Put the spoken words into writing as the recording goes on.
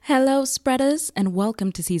Hello, spreaders, and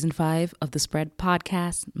welcome to season 5 of the Spread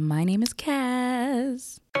Podcast. My name is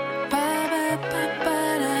Kaz.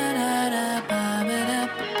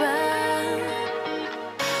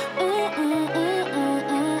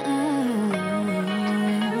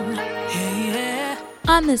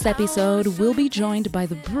 On this episode, we'll be joined by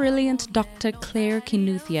the brilliant Dr. Claire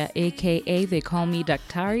Kinuthia, aka they call me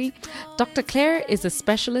Daktari. Dr. Claire is a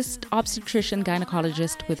specialist obstetrician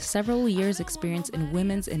gynecologist with several years' experience in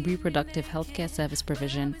women's and reproductive healthcare service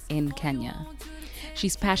provision in Kenya.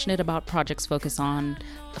 She's passionate about projects focused on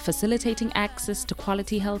facilitating access to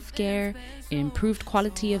quality healthcare, improved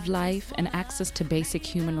quality of life, and access to basic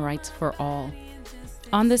human rights for all.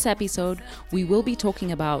 On this episode, we will be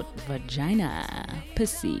talking about vagina,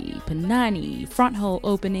 pussy, panani, front hole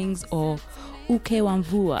openings, or uke wa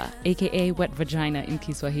mvua, aka wet vagina in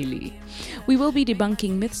Kiswahili. We will be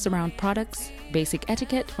debunking myths around products, basic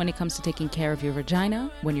etiquette when it comes to taking care of your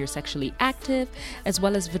vagina when you're sexually active, as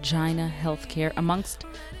well as vagina healthcare amongst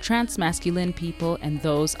transmasculine people and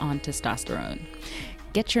those on testosterone.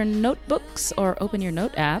 Get your notebooks or open your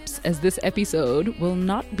note apps, as this episode will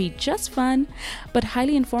not be just fun, but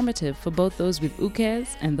highly informative for both those with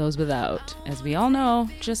ukes and those without, as we all know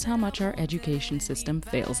just how much our education system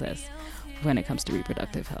fails us when it comes to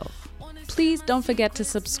reproductive health. Please don't forget to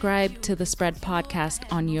subscribe to the Spread Podcast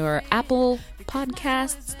on your Apple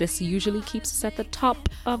Podcasts. This usually keeps us at the top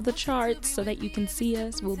of the charts so that you can see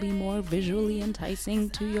us. We'll be more visually enticing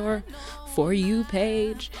to your For You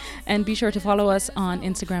page. And be sure to follow us on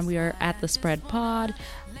Instagram. We are at the Spread Pod,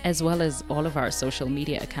 as well as all of our social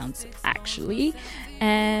media accounts, actually.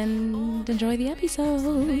 And enjoy the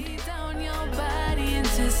episode. Down your body and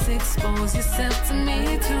just expose yourself to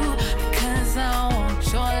me too, because I want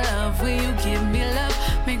your love. Will you give me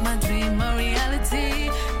love? Make my dream a reality.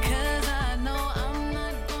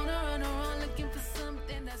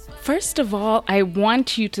 First of all, I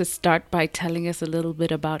want you to start by telling us a little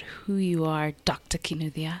bit about who you are, Dr.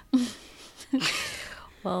 Kinuthia.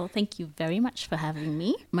 Well, thank you very much for having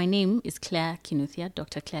me. My name is Claire Kinuthia,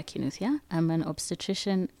 Dr. Claire Kinuthia. I'm an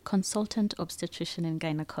consultant obstetrician and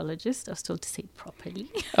gynecologist. I was told to say it properly.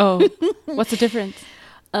 Oh, what's the difference?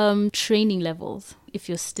 Training levels. If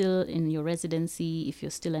you're still in your residency, if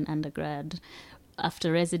you're still an undergrad,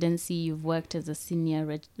 after residency, you've worked as a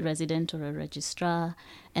senior resident or a registrar.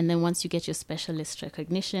 And then once you get your specialist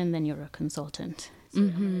recognition, then you're a consultant. So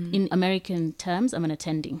in American terms, I'm an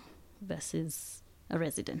attending versus a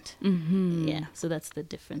resident. Yeah, so that's the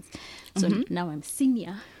difference. So now I'm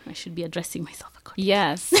senior. I should be addressing myself accordingly.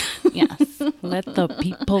 Yes, yes. Let the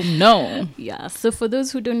people know. Yeah, so for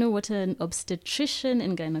those who don't know what an obstetrician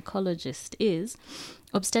and gynecologist is,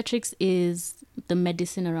 obstetrics is the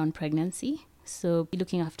medicine around pregnancy. So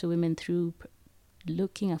looking after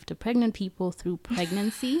pregnant people through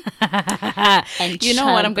pregnancy. And you know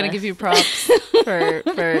what? I'm going to give you props for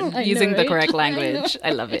using the correct language.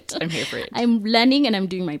 I love it. I'm here for it. I'm learning and I'm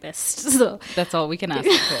doing my best. So that's all we can ask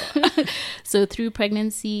for. So through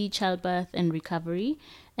pregnancy, childbirth, and recovery.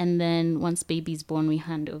 And then once baby's born, we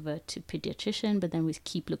hand over to pediatrician, but then we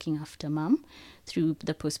keep looking after mom through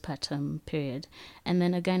the postpartum period. And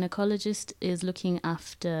then a gynecologist is looking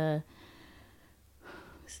after...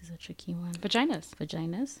 This is a tricky one.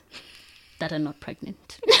 Vaginas that are not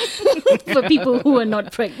pregnant. For people who are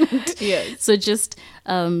not pregnant. Yes. So just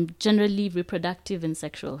generally reproductive and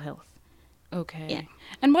sexual health. Okay. Yeah.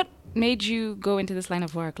 And what made you go into this line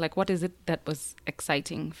of work? Like, what is it that was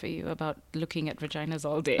exciting for you about looking at vaginas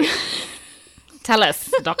all day? Tell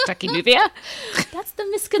us, Dr. Kinuthia. That's the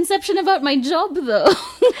misconception about my job, though.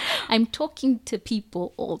 I'm talking to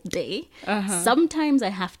people all day. Sometimes I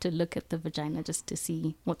have to look at the vagina just to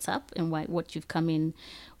see what's up and what you've come in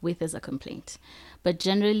with as a complaint. But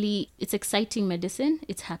generally, it's exciting medicine.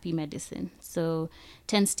 It's happy medicine. So it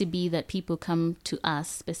tends to be that people come to us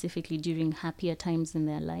specifically during happier times in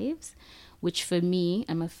their lives, which for me,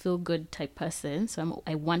 I'm a feel-good type person. So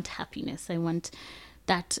I want happiness. I want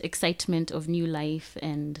that excitement of new life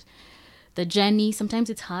and the journey. Sometimes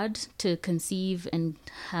it's hard to conceive and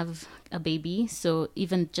have a baby. So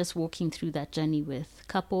even just walking through that journey with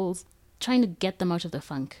couples, trying to get them out of the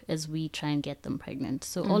funk as we try and get them pregnant.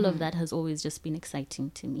 So all of that has always just been exciting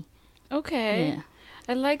to me. Okay. Yeah.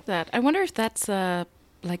 I like that. I wonder if that's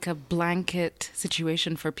like a blanket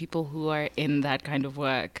situation for people who are in that kind of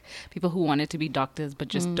work. People who wanted to be doctors but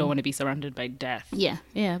just don't want to be surrounded by death.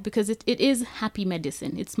 Yeah, because it is happy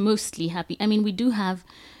medicine. It's mostly happy. I mean, we do have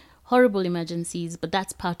horrible emergencies, but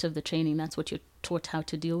that's part of the training. That's what you're taught how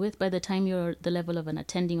to deal with. By the time you're the level of an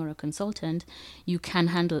attending or a consultant, you can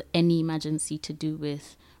handle any emergency to do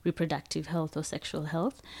with reproductive health or sexual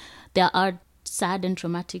health. There are sad and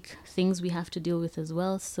traumatic things we have to deal with as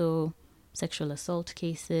well. So sexual assault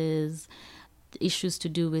cases, issues to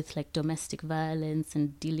do with like domestic violence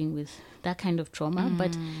and dealing with that kind of trauma.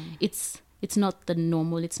 But it's not the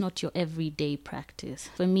normal, it's not your everyday practice.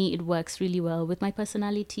 For me, it works really well with my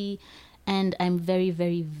personality, and I'm very,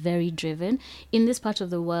 very, very driven. In this part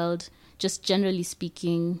of the world, just generally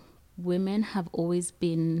speaking, women have always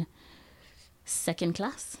been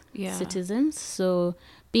second-class citizens. So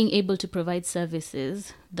being able to provide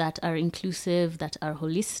services that are inclusive, that are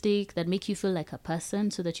holistic, that make you feel like a person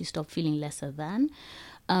so that you stop feeling lesser than,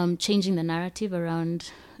 changing the narrative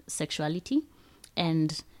around sexuality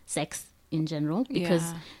and sex in general,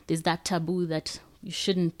 because there's that taboo that you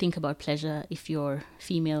shouldn't think about pleasure if you're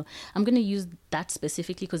female. I'm going to use that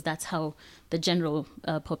specifically because that's how the general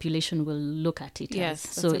population will look at it. Yes,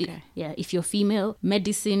 as. So okay. if you're female,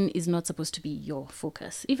 medicine is not supposed to be your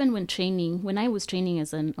focus. Even when I was training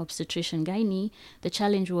as an obstetrician gynae, the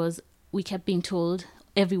challenge was we kept being told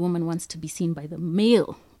every woman wants to be seen by the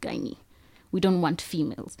male gynae. We don't want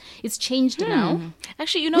females. It's changed now.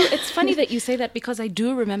 Actually, it's funny that you say that, because I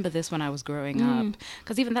do remember this when I was growing up.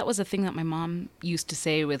 Because even that was a thing that my mom used to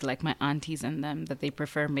say with like my aunties and them, that they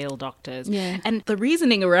prefer male doctors. Yeah. And the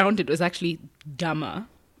reasoning around it was actually dumber.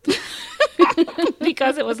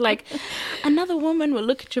 Because it was like, another woman will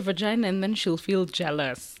look at your vagina and then she'll feel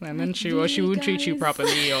jealous, and then she won't treat you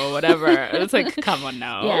properly or whatever. It's like, come on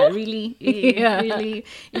now. Yeah, really, really.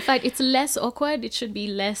 In fact, it's less awkward. It should be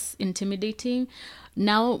less intimidating.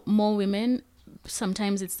 Now, more women,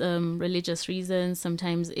 sometimes it's religious reasons,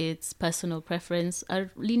 sometimes it's personal preference,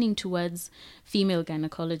 are leaning towards female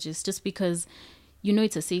gynecologists, just because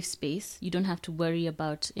it's a safe space. You don't have to worry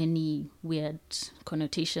about any weird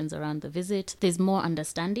connotations around the visit. There's more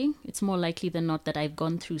understanding. It's more likely than not that I've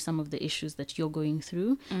gone through some of the issues that you're going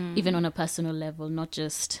through, even on a personal level, not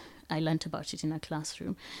just I learnt about it in a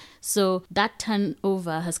classroom. So that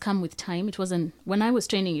turnover has come with time. It wasn't, when I was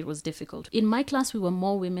training, it was difficult. In my class, we were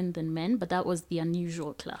more women than men, but that was the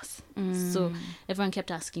unusual class. So everyone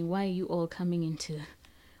kept asking, why are you all coming into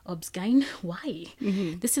obs-gyn? Why?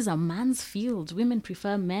 This is a man's field. Women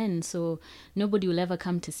prefer men, so nobody will ever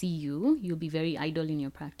come to see you. You'll be very idle in your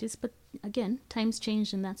practice. But again, times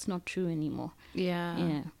changed and that's not true anymore.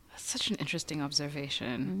 Yeah. Such an interesting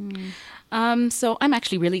observation. So I'm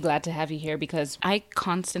actually really glad to have you here, because I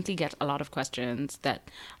constantly get a lot of questions that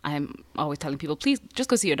I'm always telling people, please just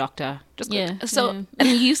go see your doctor. And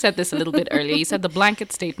you said this a little bit earlier. You said the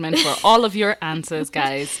blanket statement for all of your answers,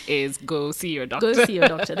 guys, is go see your doctor. Go see your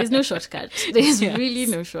doctor. There's no shortcut. There's really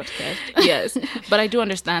no shortcut. Yes. But I do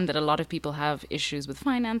understand that a lot of people have issues with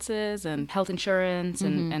finances and health insurance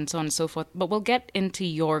and so on and so forth. But we'll get into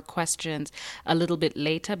your questions a little bit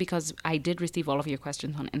later, because I did receive all of your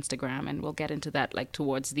questions on Instagram, and we'll get into that like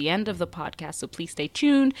towards the end of the podcast. So please stay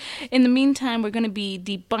tuned. In the meantime, we're going to be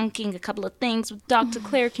debunking a couple of things with Dr.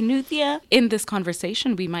 Claire Kinuthia. In this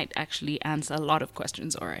conversation, we might actually answer a lot of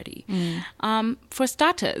questions already. For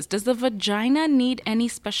starters, does the vagina need any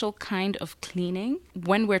special kind of cleaning?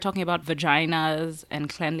 When we're talking about vaginas and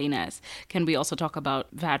cleanliness, can we also talk about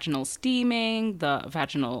vaginal steaming, the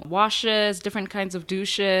vaginal washes, different kinds of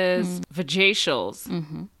douches,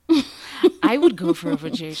 vajacials? I would go for a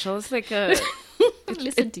vajacial. It's like a...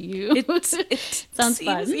 Listen to you. It sounds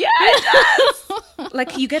fun. Yeah, it does.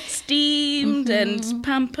 Like you get steamed and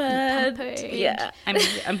pampered. Yeah,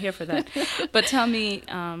 I'm here for that. But tell me,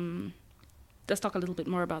 let's talk a little bit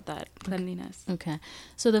more about that cleanliness. Okay.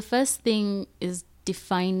 So the first thing is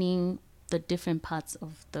defining the different parts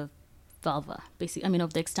of the vulva, basically,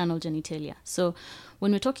 of the external genitalia. So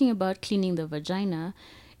when we're talking about cleaning the vagina,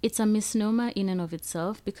 it's a misnomer in and of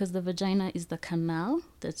itself, because the vagina is the canal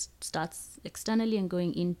that starts externally and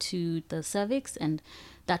going into the cervix, and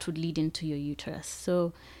that would lead into your uterus.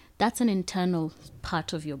 So that's an internal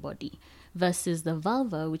part of your body, versus the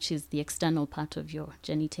vulva, which is the external part of your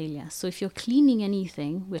genitalia. So if you're cleaning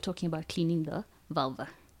anything, we're talking about cleaning the vulva.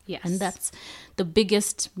 Yes. And that's the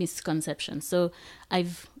biggest misconception. So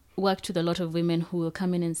I've worked with a lot of women who will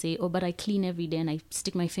come in and say, oh, but I clean every day and I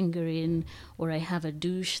stick my finger in, or I have a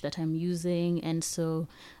douche that I'm using, and so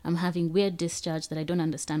I'm having weird discharge that I don't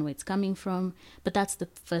understand where it's coming from. But that's the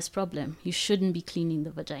first problem. You shouldn't be cleaning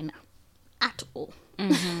the vagina at all.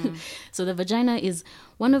 So the vagina is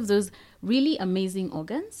one of those really amazing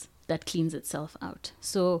organs that cleans itself out.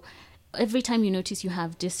 So every time you notice you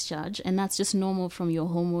have discharge, and that's just normal from your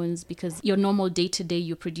hormones, because your normal day-to-day,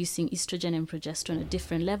 you're producing estrogen and progesterone at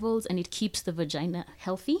different levels, and it keeps the vagina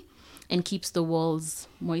healthy and keeps the walls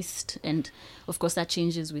moist. And of course, that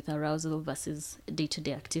changes with arousal versus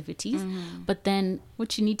day-to-day activities. But then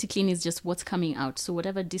what you need to clean is just what's coming out. So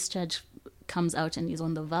whatever discharge comes out and is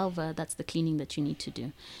on the vulva, that's the cleaning that you need to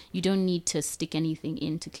do. You don't need to stick anything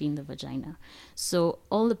in to clean the vagina. So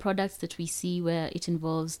all the products that we see where it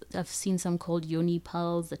involves, I've seen some called yoni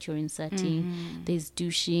pulls that you're inserting. There's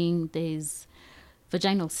douching, there's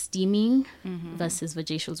vaginal steaming versus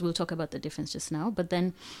vajacials. We'll talk about the difference just now. But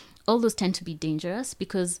then all those tend to be dangerous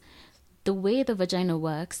because the way the vagina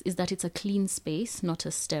works is that it's a clean space, not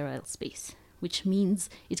a sterile space, which means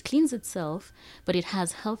it cleans itself, but it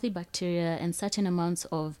has healthy bacteria and certain amounts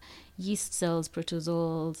of yeast cells,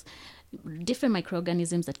 protozoals, different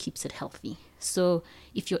microorganisms that keeps it healthy. So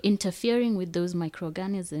if you're interfering with those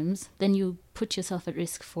microorganisms, then you put yourself at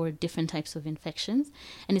risk for different types of infections.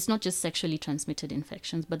 And it's not just sexually transmitted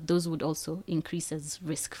infections, but those would also increase as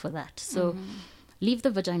risk for that. So leave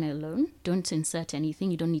the vagina alone. Don't insert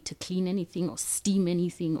anything. You don't need to clean anything or steam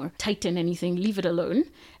anything or tighten anything. Leave it alone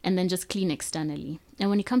and then just clean externally. And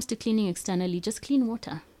when it comes to cleaning externally, just clean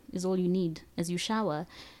water is all you need. As you shower,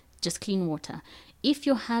 just clean water. If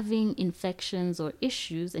you're having infections or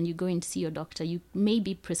issues and you go in to see your doctor, you may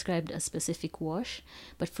be prescribed a specific wash,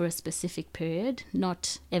 but for a specific period,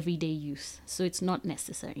 not everyday use. So it's not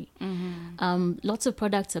necessary. Lots of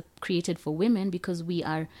products are created for women because we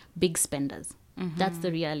are big spenders. That's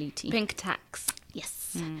the reality. Pink tax.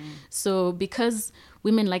 Yes. So because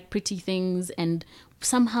women like pretty things and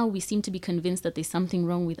somehow we seem to be convinced that there's something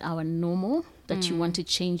wrong with our normal, that you want to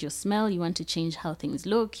change your smell, you want to change how things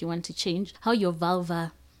look, you want to change how your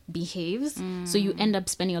vulva behaves. So you end up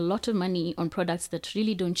spending a lot of money on products that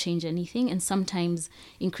really don't change anything and sometimes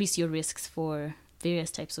increase your risks for various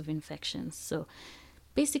types of infections. So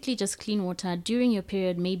basically just clean water. During your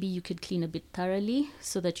period, maybe you could clean a bit thoroughly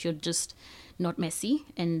so that you're just not messy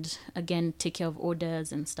and again take care of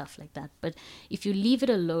odors and stuff like that. But if you leave it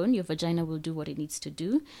alone, your vagina will do what it needs to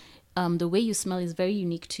do. The way you smell is very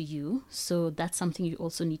unique to you, so that's something you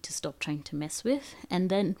also need to stop trying to mess with. And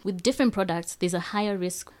then with different products, there's a higher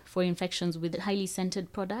risk for infections with highly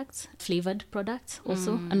scented products. Flavored products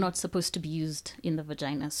also are not supposed to be used in the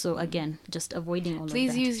vagina. So again, just avoiding all of that.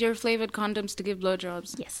 Please use your flavored condoms to give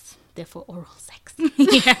blowjobs. Yes, they're for oral sex.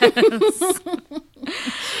 Yes.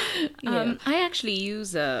 I actually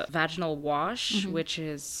use a vaginal wash, which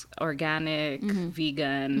is organic,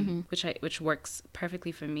 vegan, which works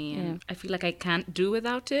perfectly for me, and I feel like I can't do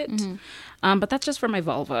without it. But that's just for my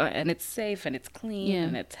vulva, and it's safe, and it's clean,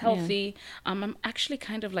 and it's healthy. I'm actually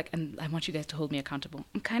kind of like, and I want you guys to hold me accountable.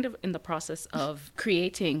 I'm kind of in the process of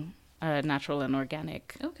creating a natural and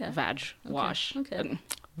organic vag wash,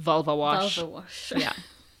 vulva wash. Vulva wash. Yeah.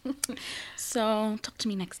 So talk to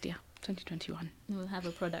me next year, 2021. We'll have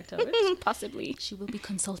a product of it. Possibly. She will be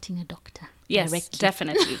consulting a doctor. Yes, directly.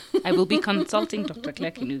 definitely. I will be consulting Dr.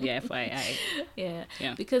 Claire Kinuthia, FYI.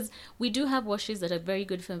 Yeah, because we do have washes that are very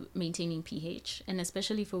good for maintaining pH, and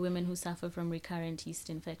especially for women who suffer from recurrent yeast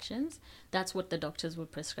infections, that's what the doctors will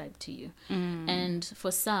prescribe to you. And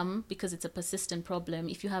for some, because it's a persistent problem,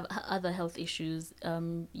 if you have other health issues,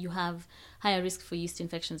 you have higher risk for yeast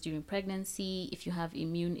infections during pregnancy, if you have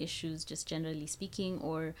immune issues, just generally speaking,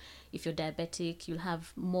 or if you're diabetic, you'll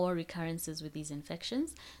have more recurrences with these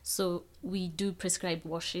infections. So we do prescribe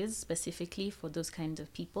washes specifically for those kinds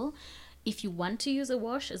of people. If you want to use a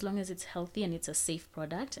wash, as long as it's healthy and it's a safe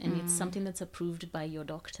product and it's something that's approved by your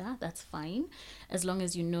doctor, that's fine. As long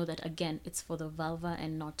as you know that, again, it's for the vulva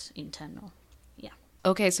and not internal. Yeah.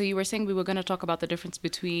 Okay, so you were saying we were going to talk about the difference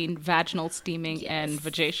between vaginal steaming and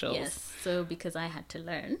vajacials. Yes, so because I had to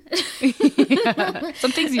learn.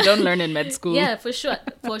 Some things you don't learn in med school. Yeah, for sure.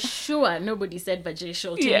 For sure, nobody said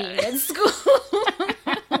vajacial to me in med school.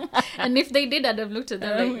 And if they did, I'd have looked at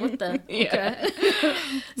them like, what the? Okay.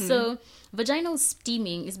 So vaginal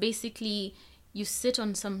steaming is basically you sit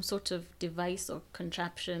on some sort of device or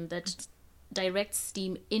contraption that directs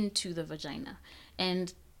steam into the vagina.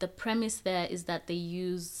 And the premise there is that they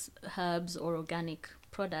use herbs or organic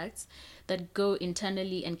products that go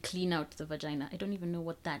internally and clean out the vagina. I don't even know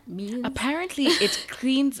what that means. Apparently it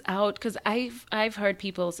cleans out, because I've heard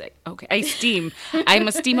people say, okay, I steam. I'm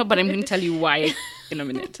a steamer, but I'm going to tell you why in a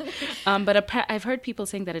minute. But I've heard people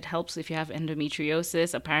saying that it helps if you have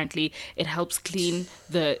endometriosis. Apparently it helps clean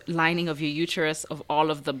the lining of your uterus of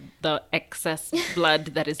all of the excess blood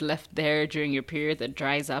that is left there during your period that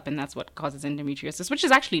dries up, and that's what causes endometriosis, which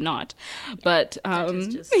is actually not. But that is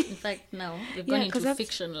just, in fact, no, we've gone into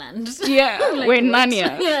fiction land. Yeah, like, we're in what?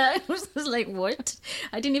 Narnia. Yeah, I was like, what?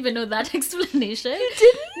 I didn't even know that explanation. You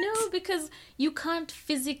didn't? No, because you can't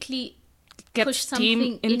physically Get push steam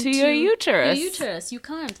something into your uterus. Your uterus. You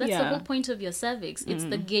can't. That's the whole point of your cervix. It's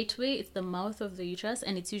the gateway, it's the mouth of the uterus,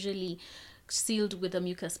 and it's usually sealed with a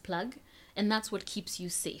mucus plug. And that's what keeps you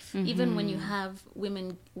safe. Even when you have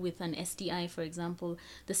women with an STI, for example,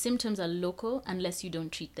 the symptoms are local unless you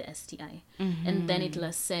don't treat the STI. And then it'll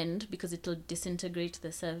ascend because it'll disintegrate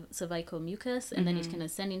the cervical mucus, and then it can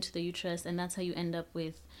ascend into the uterus, and that's how you end up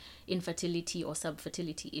with infertility or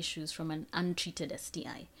subfertility issues from an untreated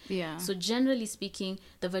STI. Yeah. So generally speaking,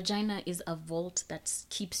 the vagina is a vault that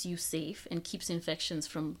keeps you safe and keeps infections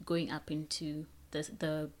from going up into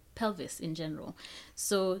the pelvis in general.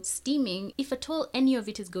 So steaming, if at all any of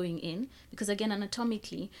it is going in, because again,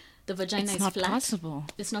 anatomically, the vagina is flat. It's not possible.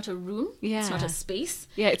 It's not a room. Yeah. It's not a space.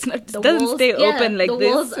 Yeah, it doesn't stay open like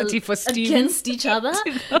this for steam. Against each other.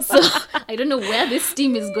 So I don't know where this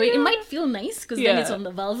steam is going. It might feel nice because then it's on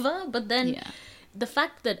the vulva, but then the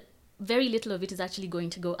fact that very little of it is actually going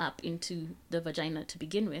to go up into the vagina to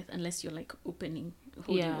begin with, unless you're like holding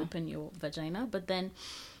open your vagina. But then,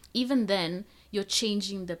 even then, you're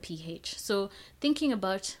changing the pH. So thinking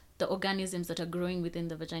about the organisms that are growing within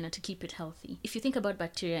the vagina to keep it healthy. If you think about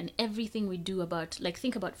bacteria and everything we do about, like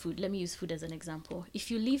think about food. Let me use food as an example.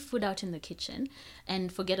 If you leave food out in the kitchen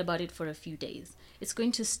and forget about it for a few days, it's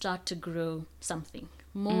going to start to grow something.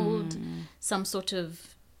 Mold, some sort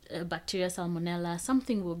of bacteria, salmonella,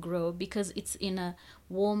 something will grow because it's in a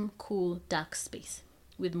warm, cool, dark space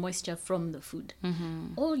with moisture from the food.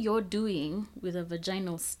 All you're doing with a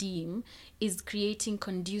vaginal steam is creating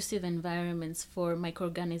conducive environments for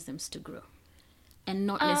microorganisms to grow, and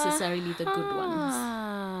not necessarily the good ones,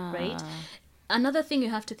 right? Another thing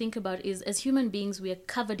you have to think about is, as human beings, we are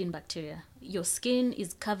covered in bacteria. Your skin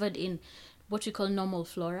is covered in what we call normal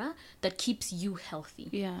flora that keeps you healthy.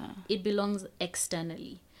 Yeah. It belongs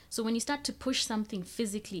externally. So when you start to push something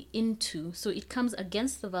physically into, so it comes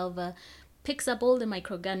against the vulva, picks up all the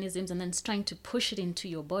microorganisms and then is trying to push it into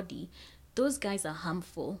your body, those guys are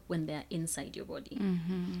harmful when they're inside your body.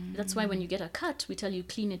 That's why when you get a cut, we tell you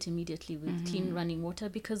clean it immediately with clean running water,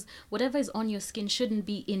 because whatever is on your skin shouldn't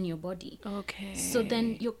be in your body. Okay. So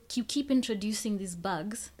then you keep introducing these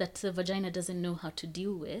bugs that the vagina doesn't know how to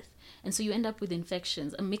deal with. And so you end up with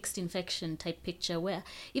infections, a mixed infection type picture where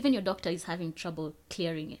even your doctor is having trouble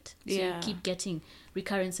clearing it. So you keep getting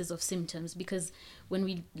recurrences of symptoms, because when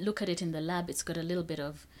we look at it in the lab, it's got a little bit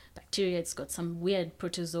of bacteria, it's got some weird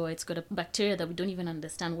protozoa, it's got a bacteria that we don't even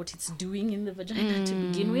understand what it's doing in the vagina to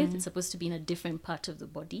begin with. It's supposed to be in a different part of the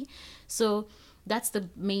body. So that's the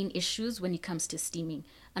main issues when it comes to steaming.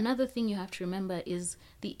 Another thing you have to remember is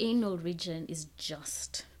the anal region is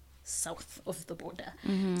just south of the border.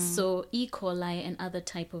 So E. coli and other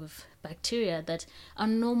type of bacteria that are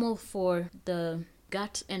normal for the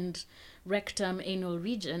gut and rectum anal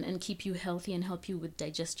region and keep you healthy and help you with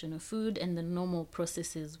digestion of food and the normal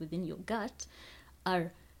processes within your gut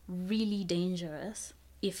are really dangerous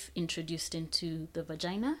if introduced into the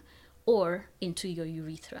vagina or into your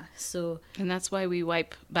urethra. And that's why we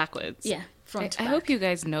wipe backwards. Yeah, front to back. I hope you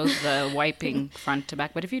guys know the wiping front to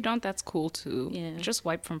back, but if you don't, that's cool too. Yeah. Just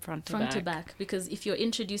wipe from front to back. Front to back, because if you're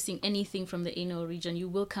introducing anything from the anal region, you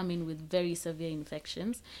will come in with very severe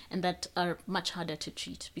infections, and that are much harder to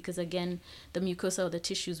treat, because again, the mucosa or the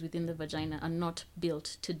tissues within the vagina are not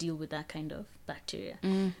built to deal with that kind of bacteria.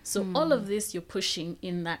 So all of this you're pushing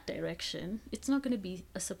in that direction. It's not going to be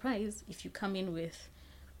a surprise if you come in with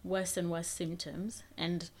worse and worse symptoms,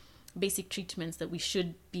 and basic treatments that we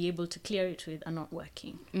should be able to clear it with are not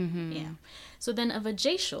working. Yeah. So then a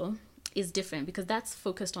vajacial is different, because that's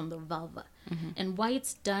focused on the vulva. And why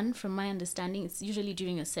it's done, from my understanding, it's usually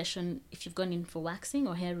during a session if you've gone in for waxing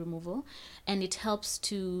or hair removal, and it helps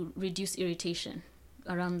to reduce irritation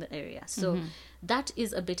around the area. So that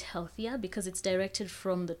is a bit healthier because it's directed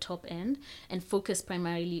from the top end and focused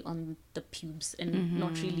primarily on the pubes and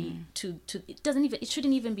not really to it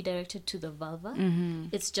shouldn't even be directed to the vulva.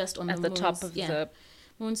 It's just on at the top of the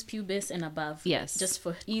mons pubis and above. Yes. Just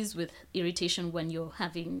for ease with irritation when you're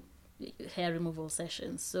having hair removal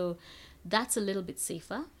sessions. So that's a little bit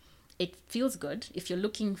safer. It feels good if you're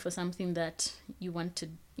looking for something that you want to,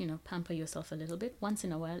 pamper yourself a little bit once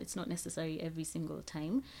in a while. It's not necessary every single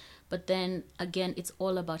time. But then again, it's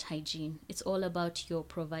all about hygiene. It's all about your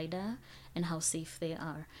provider and how safe they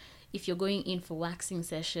are. If you're going in for waxing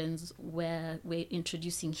sessions where we're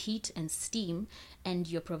introducing heat and steam and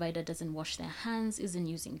your provider doesn't wash their hands, isn't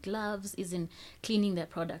using gloves, isn't cleaning their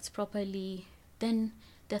products properly, then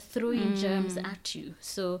they're throwing germs at you.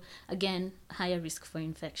 So again, higher risk for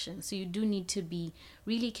infection. So you do need to be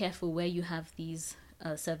really careful where you have these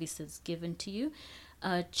services given to you.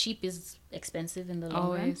 Cheap is expensive in the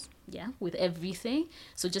long run. Yeah, with everything.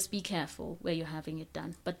 So just be careful where you're having it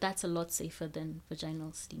done. But that's a lot safer than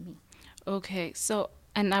vaginal steaming. Okay, so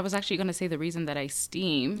And I was actually going to say the reason that I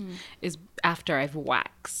steam is after I've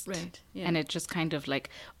waxed. Right. Yeah. And it just kind of like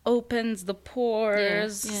opens the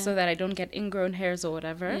pores so that I don't get ingrown hairs or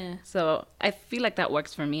whatever. Yeah. So I feel like that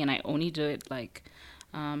works for me, and I only do it like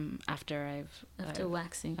after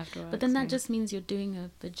waxing. After but then that waxing. just means you're doing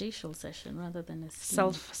a vajacial session rather than a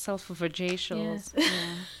steam. Self-vajacials.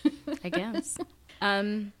 Yeah. I guess.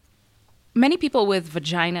 Many people with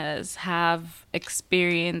vaginas have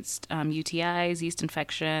experienced UTIs, yeast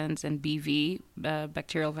infections, and BV,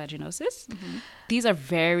 bacterial vaginosis. These are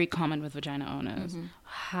very common with vagina owners.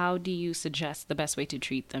 How do you suggest the best way to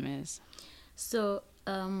treat them is? So,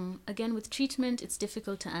 again, with treatment, it's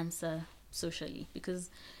difficult to answer socially because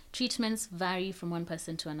treatments vary from one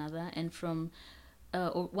person to another and from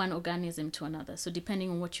one organism to another. So depending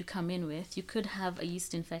on what you come in with, you could have a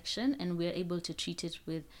yeast infection and we're able to treat it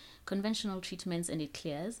with conventional treatments and it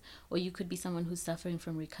clears, or you could be someone who's suffering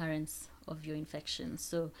from recurrence of your infection.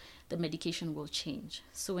 So the medication will change.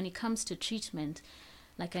 So when it comes to treatment,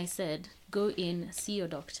 like I said, go in, see your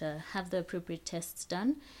doctor, have the appropriate tests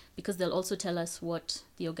done, because they'll also tell us what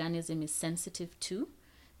the organism is sensitive to.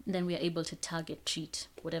 Then we are able to target treat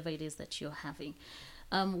whatever it is that you're having.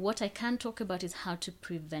 What I can talk about is how to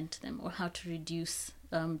prevent them or how to reduce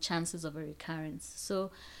chances of a recurrence.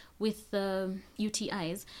 So with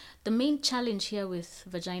UTIs, the main challenge here with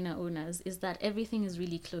vagina owners is that everything is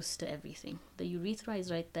really close to everything. The urethra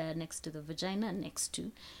is right there next to the vagina, next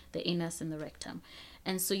to the anus and the rectum.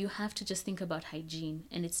 And so you have to just think about hygiene.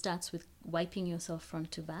 And it starts with wiping yourself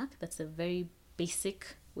front to back. That's a very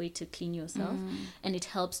basic way to clean yourself, and it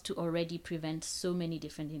helps to already prevent so many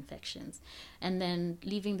different infections. And then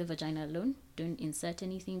leaving the vagina alone, don't insert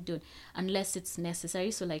anything, unless it's necessary,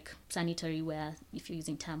 so like sanitary wear if you're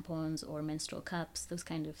using tampons or menstrual cups, those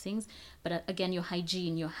kind of things. But again, your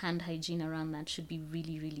hygiene, your hand hygiene around that should be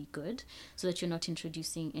really, really good so that you're not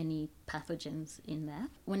introducing any pathogens in there.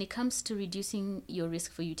 When it comes to reducing your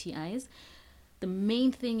risk for UTIs, the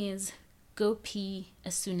main thing is go pee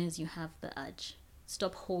as soon as you have the urge.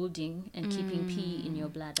 Stop holding and keeping pee in your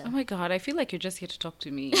bladder. Oh my God, I feel like you're just here to talk to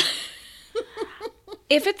me.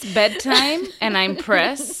 If it's bedtime and I'm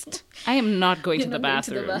pressed, I am not going to the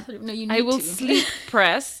bathroom. No, you need I will to. sleep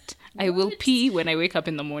pressed. I will pee when I wake up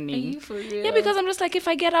in the morning. Are you for real? Yeah, because I'm just like, if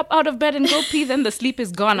I get up out of bed and go pee, then the sleep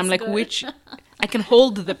is gone. I'm like, which? I can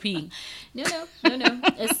hold the pee. No.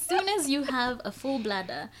 As soon as you have a full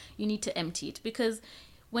bladder, you need to empty it, because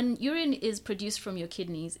when urine is produced from your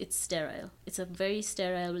kidneys, it's sterile. It's a very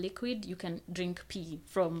sterile liquid. You can drink pee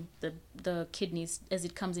from the kidneys as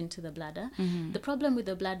it comes into the bladder. The problem with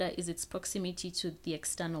the bladder is its proximity to the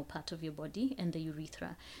external part of your body and the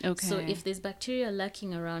urethra. Okay. So if there's bacteria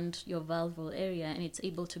lurking around your valval area and it's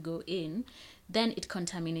able to go in, then it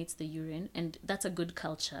contaminates the urine, and that's a good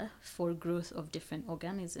culture for growth of different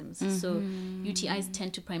organisms. So UTIs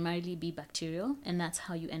tend to primarily be bacterial, and that's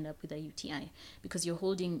how you end up with a UTI, because you're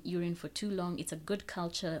holding urine for too long. It's a good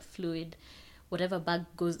culture fluid. Whatever bug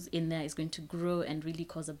goes in there is going to grow and really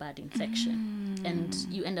cause a bad infection. And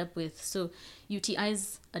you end up with, so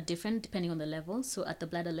UTIs are different depending on the level. So at the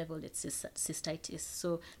bladder level, it's cystitis.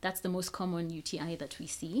 So that's the most common UTI that we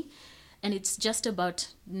see. And it's just about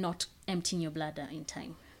not emptying your bladder in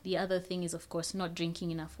time. The other thing is, of course, not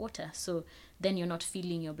drinking enough water. So then you're not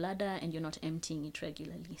filling your bladder and you're not emptying it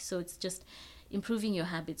regularly. So it's just improving your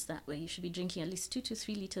habits that way. You should be drinking at least 2 to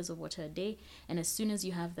 3 liters of water a day. And as soon as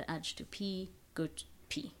you have the urge to pee, go to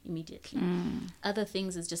pee immediately. Other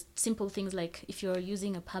things is just simple things like if you're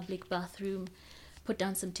using a public bathroom, put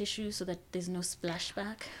down some tissue so that there's no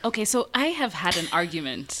splashback. Okay, so I have had an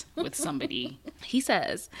argument with somebody. He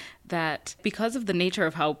says that because of the nature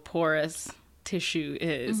of how porous tissue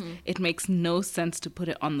is, it makes no sense to put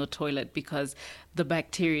it on the toilet because the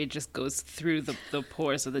bacteria just goes through the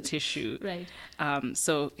pores of the tissue. Right.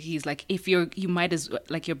 So he's like,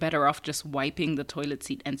 you're better off just wiping the toilet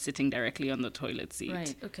seat and sitting directly on the toilet seat.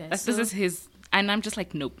 Right, okay. This is his, and I'm just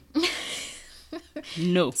like, nope.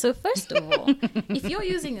 No. So first of all, if you're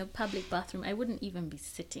using a public bathroom, I wouldn't even be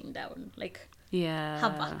sitting down. Like,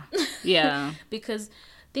 haba. Yeah. Because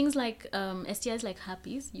things like STIs like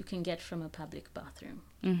herpes, you can get from a public bathroom.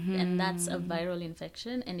 And that's a viral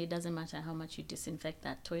infection, and it doesn't matter how much you disinfect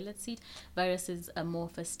that toilet seat. Viruses are more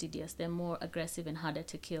fastidious. They're more aggressive and harder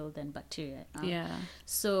to kill than bacteria are. Yeah.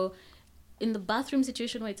 So in the bathroom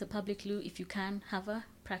situation where it's a public loo, if you can have a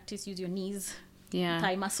practice, use your knees. Yeah.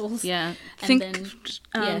 Thigh muscles. Yeah. And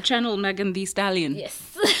Think channel Megan Thee Stallion.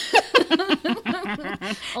 Yes.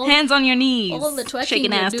 Hands on your knees. All the twerking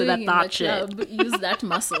shaking ass to that thought shit. Club, use that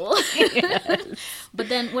muscle. Yes. But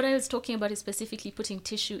then what I was talking about is specifically putting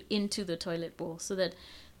tissue into the toilet bowl so that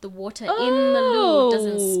the water in the loo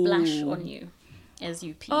doesn't splash on you as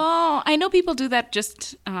you pee. Oh, I know people do that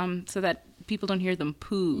just so that people don't hear them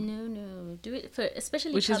poo. No. Do it for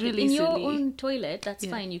especially Which is really in your silly. own toilet. That's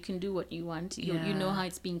fine. You can do what you want. You know Yeah. how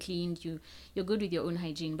it's being cleaned. You're good with your own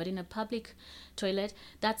hygiene. But in a public toilet,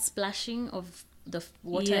 that splashing of the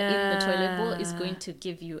water in the toilet bowl is going to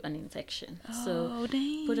give you an infection. So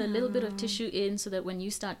put a little bit of tissue in so that when you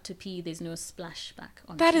start to pee, there's no splashback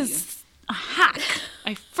on That you. is a hack.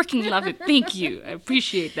 I freaking love it. Thank you. I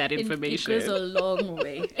appreciate that information. It goes a long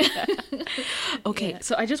way. Okay,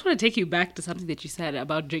 so I just want to take you back to something that you said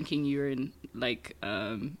about drinking urine. Like,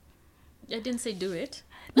 I didn't say do it.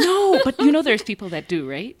 no, but you know there's people that do,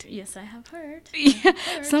 right? Yes, I have heard. Yeah,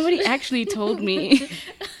 somebody actually told me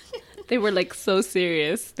they were like so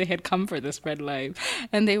serious. They had come for the Spread Live,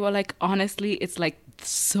 and they were like, honestly, it's like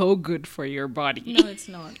so good for your body. No, it's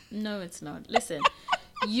not. No, it's not. Listen,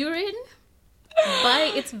 urine,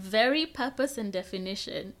 by its very purpose and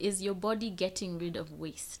definition, is your body getting rid of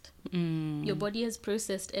waste. Your body has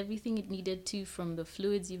processed everything it needed to from the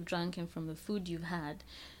fluids you've drunk and from the food you've had.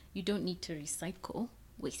 You don't need to recycle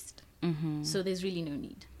waste. So there's really no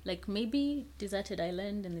need. Like maybe deserted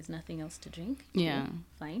island and there's nothing else to drink. Yeah.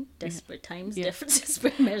 Fine. Desperate times,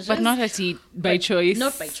 desperate measures. But not actually by choice.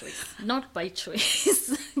 Not by choice. Not by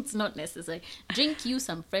choice. It's not necessary. Drink you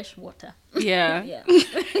some fresh water. Yeah. Yeah.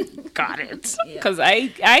 Got it. Yeah. Because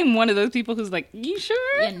I'm one of those people who's like, you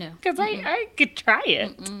sure? Yeah, no. Because I could try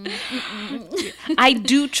it. I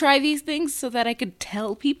do try these things so that I could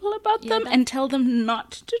tell people about them and tell them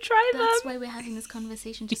not to try them. That's why we're having this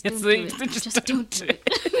conversation. Just Yes, don't do it. just don't do it.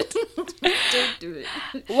 Don't do it.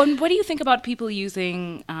 What do you think about people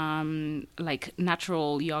using like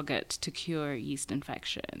natural yogurt to cure yeast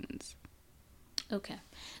infections? Okay.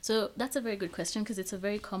 So that's a very good question because it's a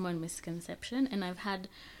very common misconception. And I've had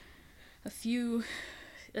a few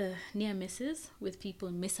near misses with people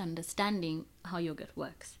misunderstanding how yogurt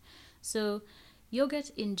works. So yogurt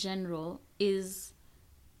in general is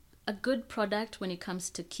a good product when it comes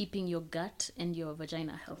to keeping your gut and your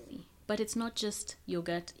vagina healthy. But it's not just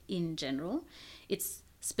yogurt in general. It's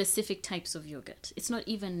specific types of yogurt. It's not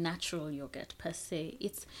even natural yogurt per se.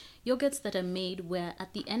 It's yogurts that are made where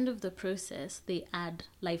at the end of the process, they add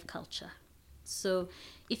live culture. So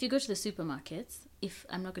if you go to the supermarkets,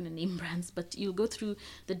 I'm not going to name brands, but you'll go through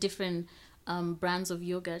the different brands of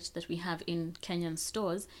yogurt that we have in Kenyan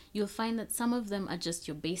stores, you'll find that some of them are just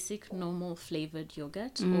your basic normal flavored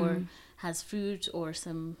yogurt or has fruit or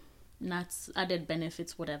some nuts, added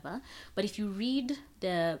benefits, whatever. But if you read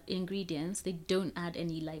the ingredients, they don't add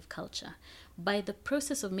any live culture. By the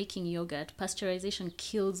process of making yogurt, pasteurization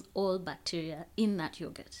kills all bacteria in that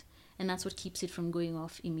yogurt. And that's what keeps it from going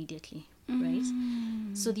off immediately, right?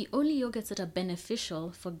 So the only yogurts that are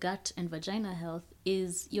beneficial for gut and vagina health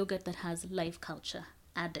is yogurt that has live culture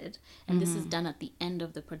added. And this is done at the end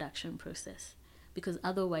of the production process. Because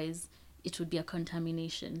otherwise, it would be a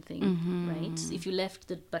contamination thing, right? If you left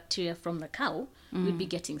the bacteria from the cow, we'd be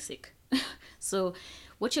getting sick. So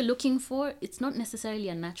what you're looking for, it's not necessarily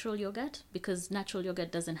a natural yogurt because natural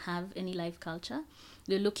yogurt doesn't have any live culture.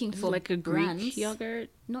 You're looking for like a brands. Greek yogurt?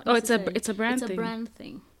 Not Oh, it's a necessarily. brand It's thing. a brand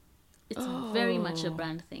thing. It's very much a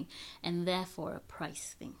brand thing and therefore a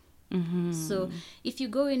price thing. So if you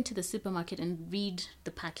go into the supermarket and read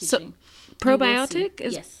the packaging, probiotic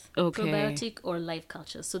is is okay. probiotic or live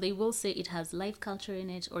culture. So they will say it has live culture in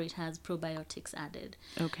it or it has probiotics added.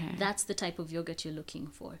 Okay. That's the type of yogurt you're looking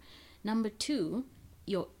for. Number 2,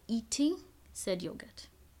 you're eating said yogurt.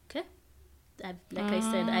 Okay? Like I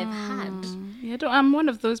said, I've had. Yeah, I'm one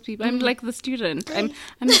of those people. I'm like the student. I'm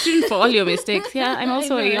a student for all your mistakes. Yeah, I'm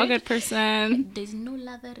also I know, a right? yogurt person. There's no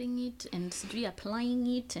lathering it and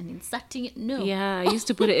reapplying it and inserting it. No. Yeah, I used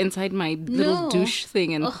to put it inside my little No. douche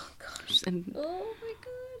thing and Oh, gosh. and Oh, my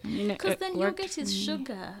God. you know, Because it then worked yogurt is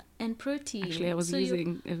sugar and protein. Actually, I was So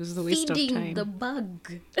you're it was a waste of feeding time. the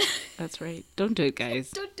bug. That's right. Don't do it,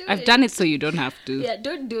 guys. Don't do I've it. done it so you don't have to. Yeah,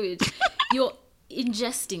 don't do it. You're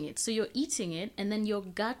ingesting it. So you're eating it and then your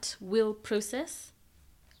gut will process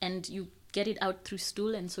and you get it out through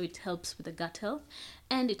stool and so it helps with the gut health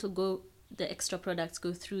and it'll go, the extra products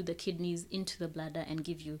go through the kidneys into the bladder and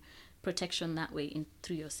give you protection that way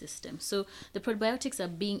through your system. So the probiotics are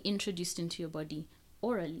being introduced into your body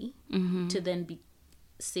orally to then be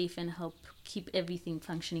safe and help keep everything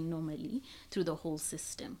functioning normally through the whole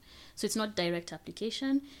system. So it's not direct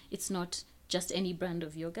application, it's not just any brand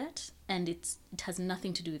of yogurt, and it has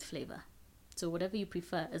nothing to do with flavor. So whatever you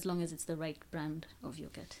prefer, as long as it's the right brand of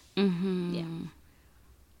yogurt. Yeah.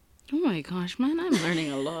 Oh my gosh, man, I'm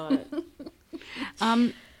learning a lot.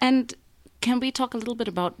 And can we talk a little bit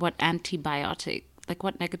about what antibiotic like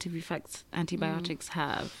what negative effects antibiotics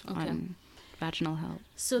have on vaginal health.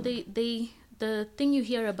 So the thing you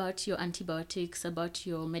hear about your antibiotics, about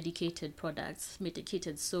your medicated products,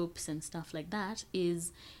 medicated soaps and stuff like that,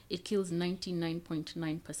 is it kills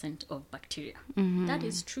 99.9% of bacteria. That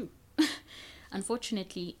is true.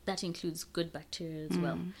 Unfortunately, that includes good bacteria as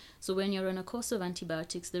well. So when you're on a course of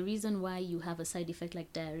antibiotics, the reason why you have a side effect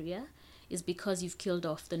like diarrhea is because you've killed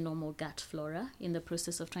off the normal gut flora in the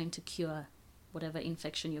process of trying to cure whatever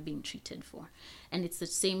infection you're being treated for. And it's the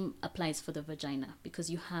same applies for the vagina, because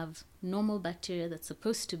you have normal bacteria that's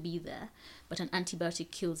supposed to be there, but an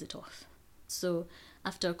antibiotic kills it off. So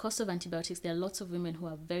after a course of antibiotics, there are lots of women who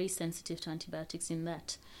are very sensitive to antibiotics, in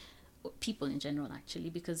that people in general actually,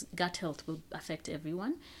 because gut health will affect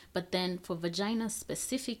everyone. But then for vagina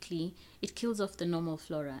specifically, it kills off the normal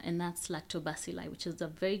flora, and that's lactobacilli, which is a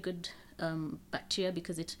very good bacteria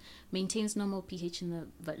because it maintains normal pH in the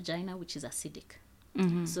vagina, which is acidic.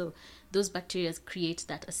 So those bacteria create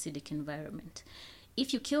that acidic environment.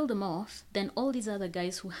 If you kill them off, then all these other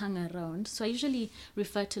guys who hang around, so I usually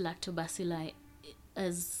refer to lactobacilli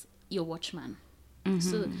as your watchman.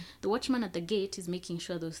 So the watchman at the gate is making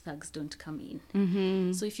sure those thugs don't come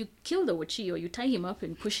in. So if you kill the watchie or you tie him up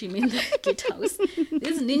and push him in the gatehouse,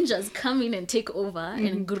 these ninjas come in and take over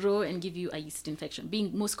and grow and give you a yeast infection,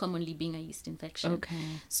 most commonly being a yeast infection.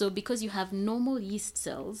 So because you have normal yeast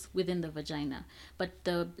cells within the vagina, but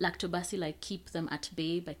the lactobacilli keep them at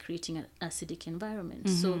bay by creating an acidic environment.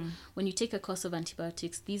 So when you take a course of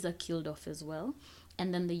antibiotics, these are killed off as well.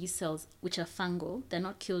 And then the yeast cells, which are fungal, they're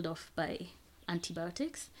not killed off by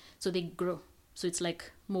antibiotics, so they grow. So it's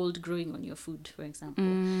like mold growing on your food, for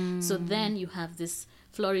example. So then you have this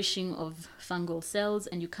flourishing of fungal cells,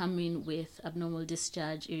 and you come in with abnormal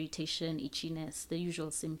discharge, irritation, itchiness, the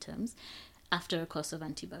usual symptoms after a course of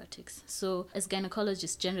antibiotics. So as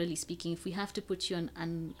gynecologists, generally speaking, if we have to put you on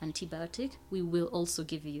an antibiotic, we will also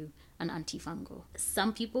give you an antifungal.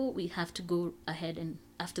 Some people, we have to go ahead and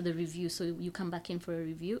after the review, so you come back in for a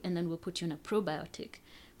review, and then we'll put you on a probiotic,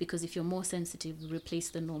 because if you're more sensitive, we replace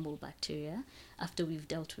the normal bacteria after we've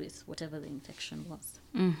dealt with whatever the infection was.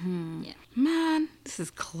 Yeah. Man, this is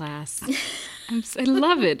class. I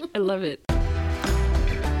love it. I love it.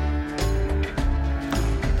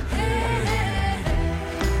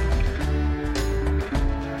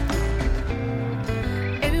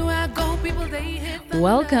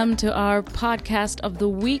 Welcome to our podcast of the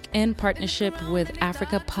week in partnership with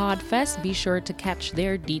Africa Podfest. Be sure to catch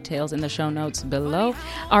their details in the show notes below.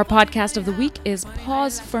 Our podcast of the week is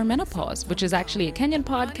Pause for Menopause, which is actually a Kenyan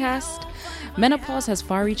podcast. Menopause has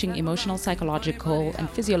far-reaching emotional, psychological, and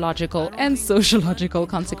physiological and sociological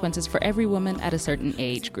consequences for every woman at a certain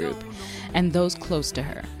age group and those close to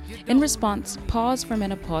her. In response, Pause for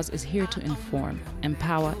Menopause is here to inform,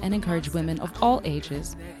 empower, and encourage women of all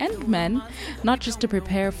ages and men, not just to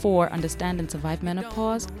prepare for, understand, and survive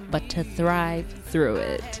menopause, but to thrive through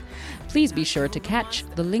it. Please be sure to catch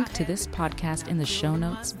the link to this podcast in the show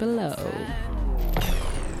notes below.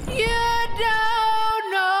 You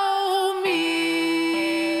don't know me.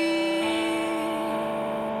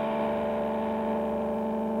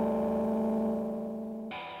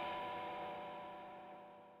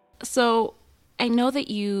 So I know that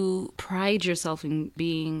you pride yourself in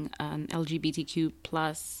being an LGBTQ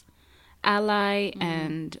plus ally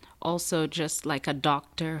and also just like a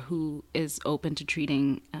doctor who is open to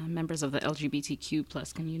treating members of the LGBTQ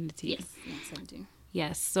plus community. Yes, I do.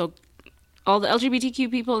 Yes, so all the LGBTQ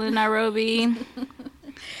people in Nairobi,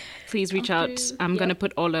 please reach out. I'm going to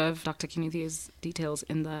put all of Dr. Kinuthia's details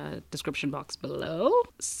in the description box below.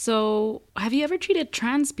 So have you ever treated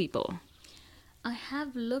trans people? I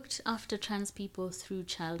have looked after trans people through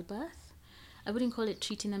childbirth. I wouldn't call it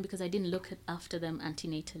treating them because I didn't look after them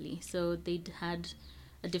antenatally. So they'd had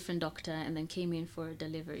a different doctor and then came in for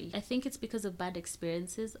delivery. I think it's because of bad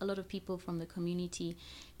experiences. A lot of people from the community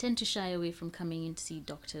tend to shy away from coming in to see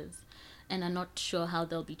doctors and are not sure how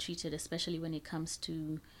they'll be treated, especially when it comes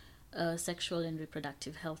to sexual and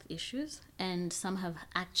reproductive health issues, and some have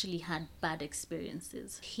actually had bad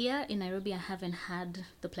experiences. Here in Nairobi, I haven't had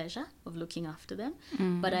the pleasure of looking after them,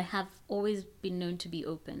 but I have always been known to be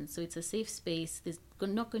open. So it's a safe space. There's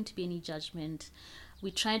not going to be any judgment. We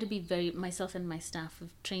try to be myself and my staff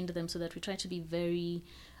have trained them so that we try to be very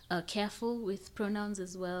careful with pronouns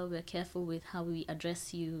as well. We're careful with how we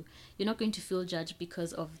address you. You're not going to feel judged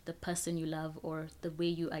because of the person you love or the way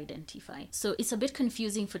you identify. So it's a bit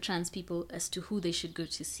confusing for trans people as to who they should go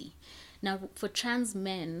to see. Now, for trans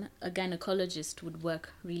men, a gynecologist would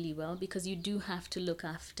work really well because you do have to look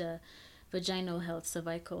after vaginal health,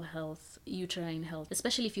 cervical health, uterine health,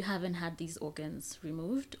 especially if you haven't had these organs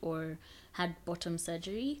removed or had bottom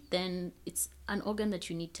surgery, then it's an organ that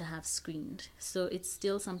you need to have screened. So it's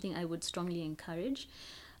still something I would strongly encourage.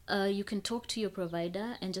 You can talk to your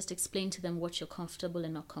provider and just explain to them what you're comfortable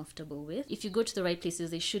and not comfortable with. If you go to the right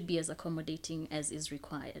places, they should be as accommodating as is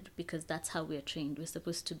required, because that's how we're trained. We're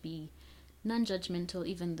supposed to be non-judgmental,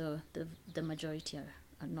 even though the majority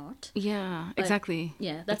are not. Yeah, But exactly.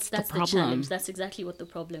 yeah, that's the problem. challenge. That's exactly what the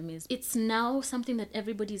problem is. It's now something that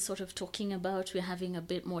everybody's sort of talking about. We're having a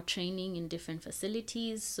bit more training in different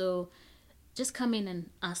facilities. So just come in and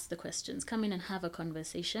ask the questions. Come in and have a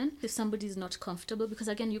conversation. If somebody's not comfortable, because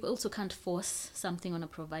again, you also can't force something on a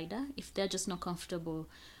provider. If they're just not comfortable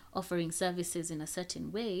offering services in a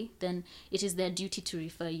certain way, then it is their duty to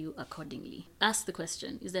refer you accordingly. Ask the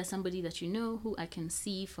question, is there somebody that you know who I can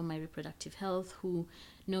see for my reproductive health, who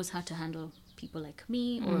knows how to handle people like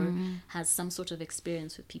me or has some sort of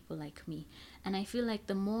experience with people like me? And I feel like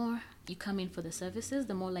the more you come in for the services,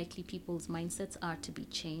 the more likely people's mindsets are to be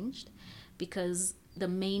changed, because the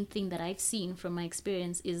main thing that I've seen from my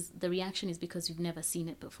experience is the reaction is because you've never seen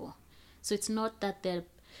it before. So it's not that they're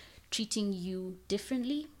treating you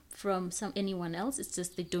differently from anyone else, it's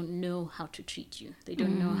just they don't know how to treat you. They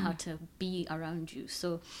don't know how to be around you.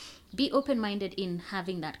 So be open-minded in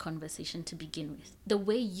having that conversation to begin with. The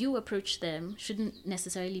way you approach them shouldn't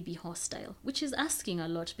necessarily be hostile, which is asking a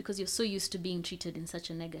lot because you're so used to being treated in such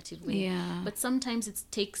a negative way. Yeah. But sometimes it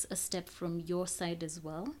takes a step from your side as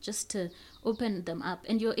well, just to open them up,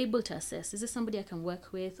 and you're able to assess, is this somebody I can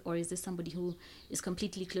work with, or is this somebody who is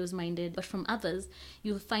completely closed-minded? But from others,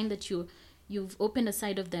 you'll find that you've opened a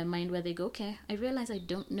side of their mind where they go, okay, I realize I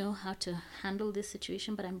don't know how to handle this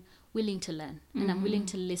situation, but I'm willing to learn, and I'm willing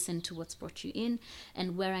to listen to what's brought you in,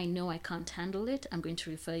 and where I know I can't handle it, I'm going to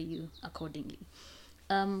refer you accordingly.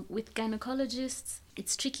 With gynecologists,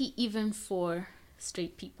 it's tricky even for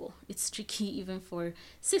straight people. It's tricky even for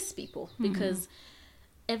cis people, because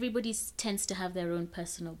everybody tends to have their own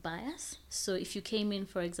personal bias. So if you came in,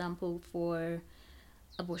 for example, for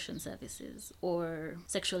abortion services or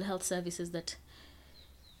sexual health services that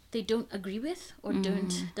they don't agree with or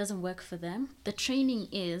doesn't work for them, the training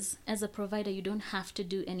is, as a provider, you don't have to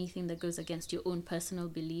do anything that goes against your own personal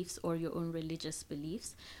beliefs or your own religious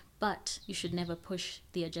beliefs, but you should never push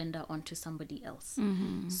the agenda onto somebody else.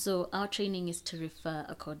 So our training is to refer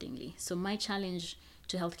accordingly. So my challenge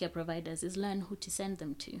to healthcare providers is learn who to send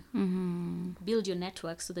them to. Build your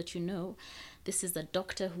network so that you know this is the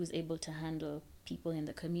doctor who's able to handle people in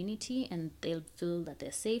the community, and they'll feel that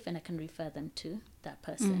they're safe and I can refer them to that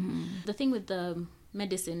person. The thing with the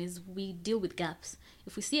medicine is we deal with gaps.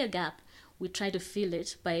 If we see a gap, we try to fill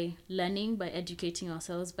it by learning, by educating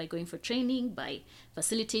ourselves, by going for training, by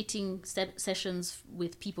facilitating sessions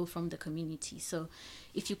with people from the community. So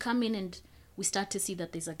if you come in and we start to see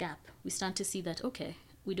that there's a gap, we start to see that, okay,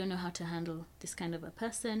 we don't know how to handle this kind of a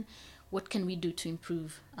person, what can we do to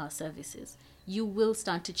improve our services? You will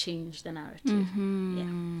start to change the narrative.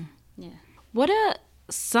 Yeah. What are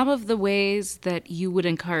some of the ways that you would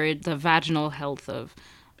encourage the vaginal health of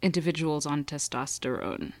individuals on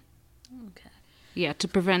testosterone? Okay. Yeah, to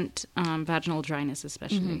prevent vaginal dryness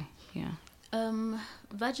especially. Yeah.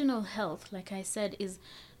 Vaginal health, like I said, is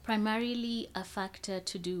primarily a factor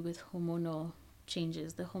to do with hormonal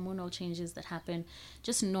changes, the hormonal changes that happen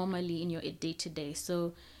just normally in your day-to-day.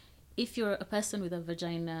 So if you're a person with a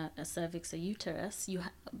vagina, a cervix, a uterus, you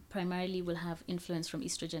primarily will have influence from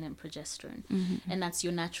estrogen and progesterone. And that's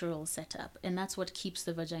your natural setup. And that's what keeps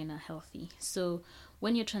the vagina healthy. So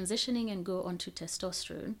when you're transitioning and go onto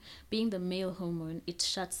testosterone, being the male hormone, it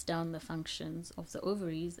shuts down the functions of the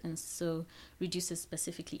ovaries and so reduces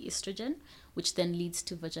specifically estrogen, which then leads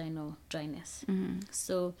to vaginal dryness.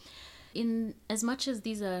 So in as much as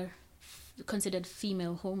these are considered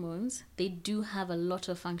female hormones, they do have a lot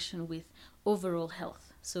of function with overall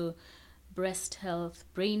health. So breast health,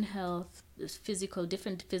 brain health,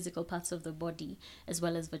 different physical parts of the body, as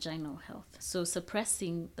well as vaginal health. So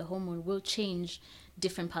suppressing the hormone will change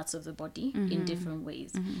different parts of the body in different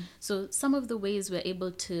ways. So some of the ways we're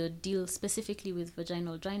able to deal specifically with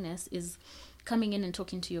vaginal dryness is coming in and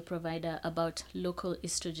talking to your provider about local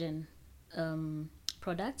estrogen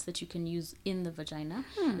products that you can use in the vagina,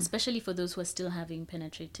 especially for those who are still having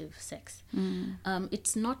penetrative sex.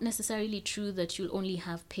 It's not necessarily true that you'll only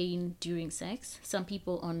have pain during sex. Some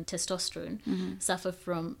people on testosterone suffer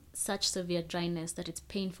from such severe dryness that it's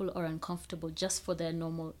painful or uncomfortable just for their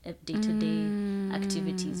normal day-to-day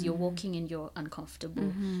activities. You're walking and you're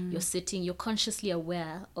uncomfortable. You're sitting, you're consciously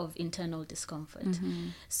aware of internal discomfort.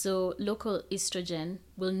 So local estrogen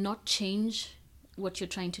will not change what you're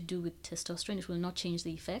trying to do with testosterone. It will not change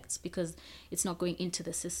the effects because it's not going into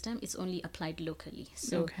the system. It's only applied locally.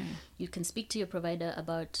 So you can speak to your provider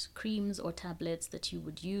about creams or tablets that you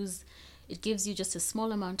would use. It gives you just a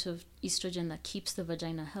small amount of estrogen that keeps the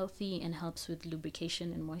vagina healthy and helps with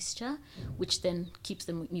lubrication and moisture, which then keeps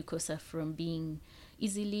the mucosa from being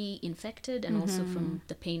easily infected and also from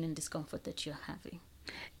the pain and discomfort that you're having.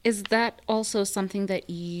 Is that also something that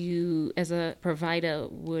you, as a provider,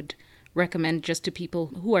 would recommend just to people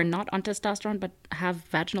who are not on testosterone but have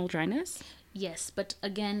vaginal dryness? Yes, but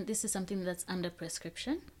again, this is something that's under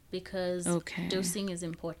prescription because dosing is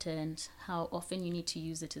important. How often you need to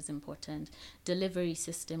use it is important. Delivery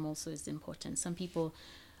system also is important. Some people,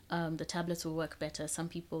 the tablets will work better. Some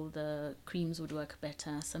people, the creams would work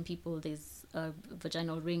better. Some people, there's a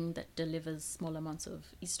vaginal ring that delivers small amounts of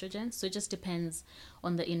estrogen. So it just depends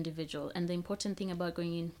on the individual. And the important thing about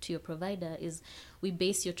going into your provider is we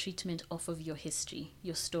base your treatment off of your history,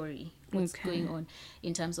 your story, what's going on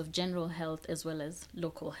in terms of general health as well as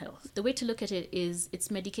local health. The way to look at it is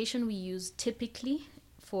it's medication we use typically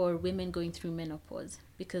for women going through menopause,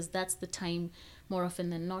 because that's the time more often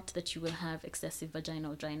than not that you will have excessive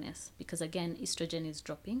vaginal dryness, because again, estrogen is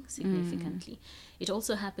dropping significantly. It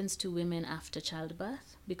also happens to women after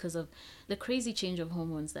childbirth because of the crazy change of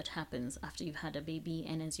hormones that happens after you've had a baby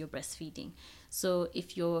and as you're breastfeeding. So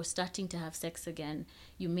if you're starting to have sex again,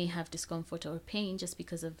 you may have discomfort or pain just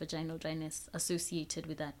because of vaginal dryness associated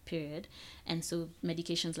with that period. And so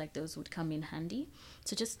medications like those would come in handy.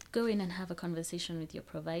 So just go in and have a conversation with your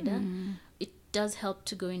provider. It does help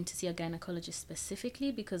to go in to see a gynecologist specifically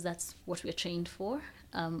because that's what we're trained for,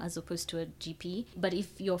 as opposed to a GP. But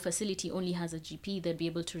if your facility only has a GP, they'll be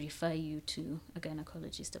able to refer you to a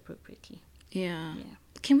gynecologist appropriately. Yeah.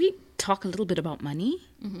 Can we talk a little bit about money?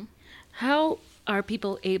 How are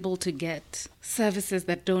people able to get services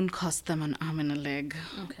that don't cost them an arm and a leg?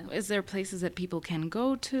 Is there places that people can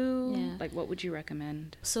go to? Like, what would you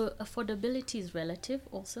recommend? So affordability is relative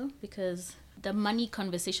also, because the money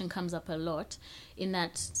conversation comes up a lot in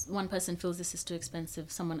that one person feels this is too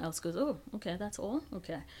expensive. Someone else goes, oh, okay, that's all?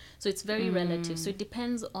 Okay. So it's very relative. So it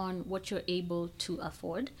depends on what you're able to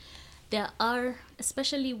afford. There are,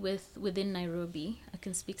 especially within Nairobi, I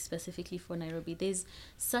can speak specifically for Nairobi, there's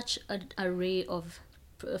such an array of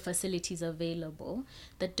facilities available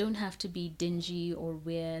that don't have to be dingy or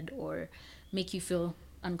weird or make you feel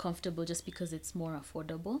uncomfortable just because it's more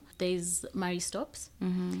affordable. There's Mari Stops.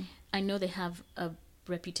 I know they have a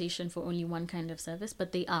reputation for only one kind of service,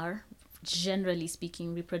 but they are, generally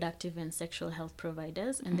speaking, reproductive and sexual health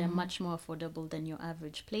providers, and they're much more affordable than your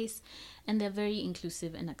average place, and they're very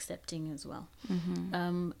inclusive and accepting as well.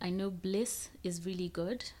 I know Bliss is really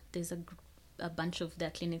good. There's a bunch of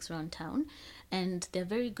their clinics around town, and they're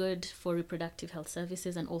very good for reproductive health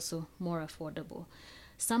services and also more affordable.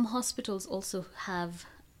 Some hospitals also have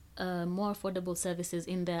more affordable services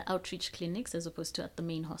in their outreach clinics as opposed to at the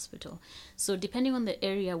main hospital. So depending on the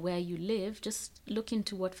area where you live, just look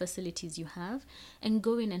into what facilities you have and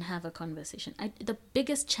go in and have a conversation. The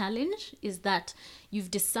biggest challenge is that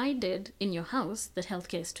you've decided in your house that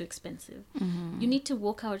healthcare is too expensive. You need to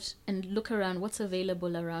walk out and look around what's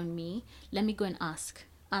available around me. Let me go and ask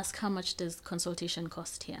how much does consultation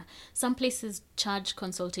cost here. Some places charge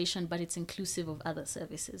consultation, but it's inclusive of other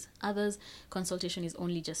services. Others, consultation is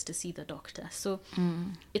only just to see the doctor. So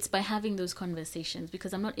it's by having those conversations,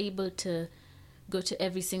 because I'm not able to go to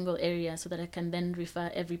every single area so that I can then refer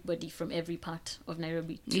everybody from every part of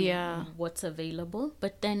Nairobi to what's available.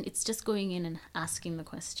 But then it's just going in and asking the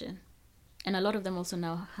question. And a lot of them also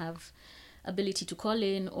now have ability to call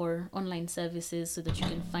in or online services so that you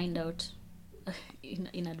can find out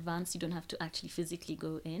in advance. You don't have to actually physically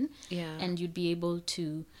go in, and you'd be able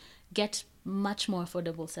to get much more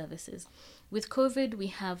affordable services. With COVID, we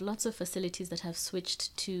have lots of facilities that have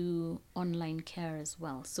switched to online care as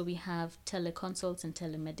well. So we have teleconsults and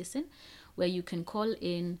telemedicine where you can call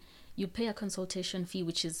in, you pay a consultation fee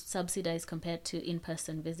which is subsidized compared to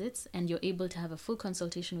in-person visits, and you're able to have a full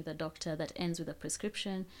consultation with a doctor that ends with a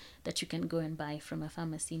prescription that you can go and buy from a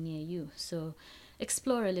pharmacy near you. So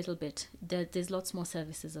explore a little bit. There's lots more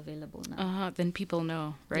services available now. Then people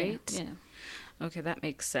know, right? Yeah. Okay, that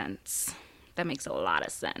makes sense. That makes a lot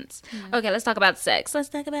of sense. Okay, let's talk about sex. Let's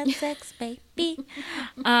talk about sex, baby.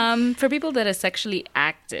 For people that are sexually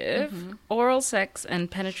active, oral sex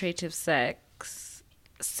and penetrative sex,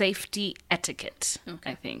 safety etiquette,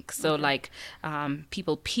 I think. So like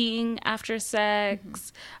people peeing after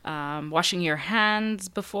sex, washing your hands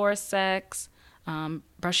before sex,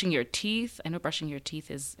 brushing your teeth. I know brushing your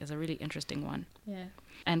teeth is a really interesting one. Yeah.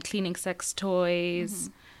 And cleaning sex toys.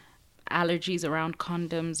 allergies around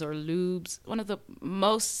condoms or lubes. One of the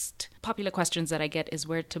most popular questions that I get is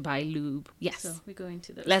where to buy lube. Yes. So we go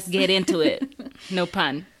into those. Let's get into it. No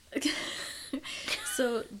pun.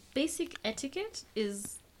 So basic etiquette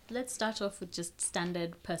is, let's start off with just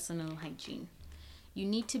standard personal hygiene. You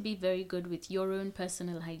need to be very good with your own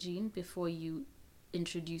personal hygiene before you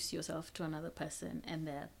introduce yourself to another person and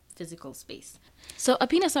their physical space. So a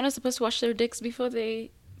penis owner is supposed to wash their dicks before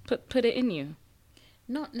they put it in you?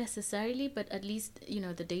 Not necessarily, but at least,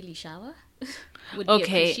 the daily shower would be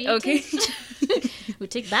Okay. We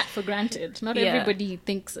take that for granted. Not everybody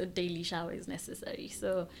thinks a daily shower is necessary.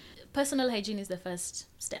 So personal hygiene is the first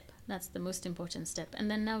step. That's the most important step. And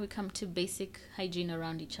then now we come to basic hygiene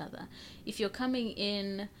around each other. If you're coming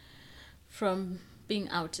in from being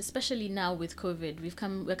out, especially now with COVID,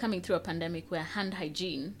 we're coming through a pandemic where hand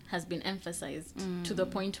hygiene has been emphasized to the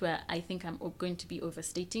point where I think I'm going to be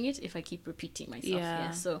overstating it if I keep repeating myself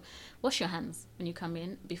here. So wash your hands when you come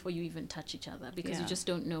in before you even touch each other, because you just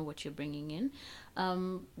don't know what you're bringing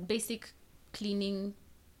in. Basic cleaning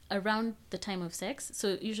around the time of sex.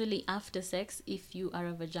 So usually after sex, if you are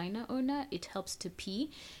a vagina owner, it helps to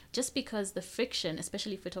pee, just because the friction,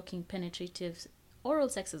 especially if we're talking penetrative oral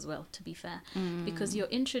sex as well, to be fair, because you're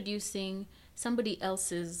introducing somebody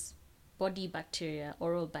else's body bacteria,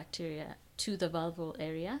 oral bacteria, to the vulval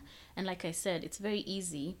area. And like I said, it's very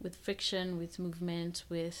easy with friction, with movement,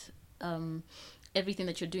 with everything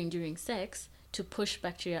that you're doing during sex to push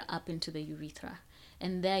bacteria up into the urethra.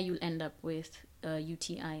 And there you'll end up with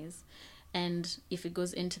UTIs. And if it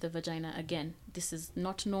goes into the vagina, again, this is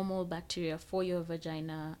not normal bacteria for your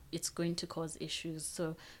vagina. It's going to cause issues.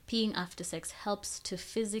 So peeing after sex helps to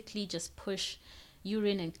physically just push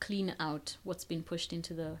urine and clean out what's been pushed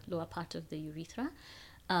into the lower part of the urethra.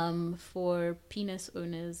 For penis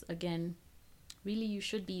owners, again, really you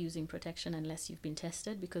should be using protection unless you've been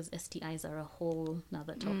tested, because STIs are a whole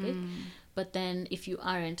nother topic. But then if you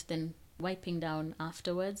aren't, then wiping down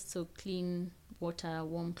afterwards, so clean water,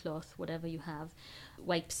 warm cloth, whatever you have,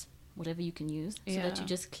 wipes, whatever you can use, so that you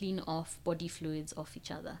just clean off body fluids off each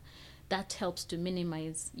other. That helps to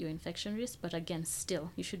minimize your infection risk, but again,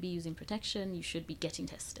 still, you should be using protection, you should be getting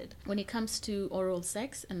tested. When it comes to oral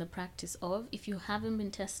sex and the practice of, if you haven't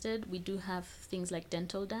been tested, we do have things like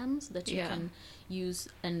dental dams that you can use,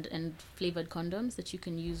 and flavored condoms that you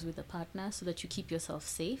can use with a partner so that you keep yourself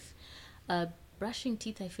safe. Brushing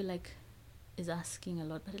teeth, I feel like, is asking a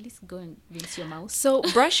lot, but at least go and rinse your mouth. So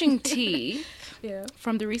brushing teeth,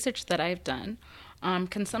 from the research that I've done,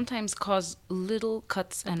 can sometimes cause little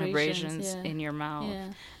cuts and abrasions in your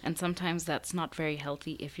mouth. And sometimes that's not very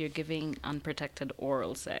healthy if you're giving unprotected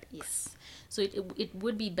oral sex. Yes. So it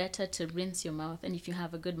would be better to rinse your mouth, and if you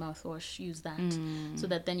have a good mouthwash, use that, so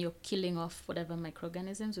that then you're killing off whatever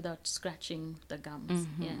microorganisms without scratching the gums.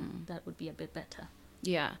 Yeah, that would be a bit better.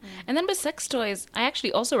 Yeah. And then with sex toys, I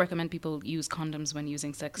actually also recommend people use condoms when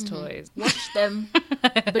using sex toys. Wash them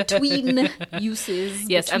between uses.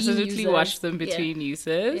 Yes, absolutely wash them between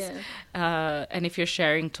uses. And if you're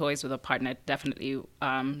sharing toys with a partner, definitely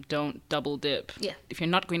don't double dip. If you're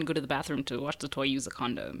not going to go to the bathroom to wash the toy, use a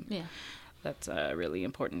condom. That's really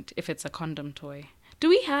important, if it's a condom toy. Do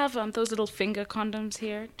we have those little finger condoms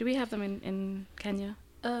here? Do we have them in Kenya?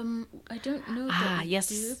 I don't know that yes,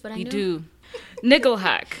 do, but I we know. do. Niggle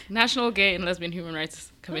Hack, National Gay and Lesbian Human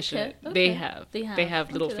Rights Commission. Okay. They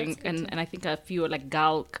have little things, and I think a few like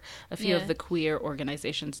GALC, a few of the queer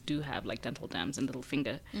organizations do have like dental dams and little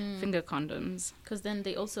finger condoms. Because then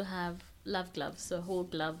they also have love gloves, so whole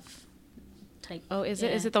glove type. Oh, is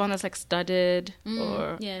it? Is it the one that's like studded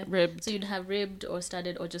or ribbed? So you'd have ribbed or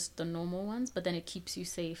studded or just the normal ones, but then it keeps you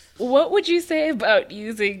safe. What would you say about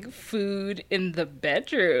using food in the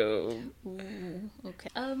bedroom? Ooh, okay.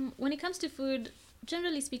 When it comes to food,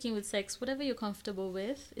 generally speaking with sex, whatever you're comfortable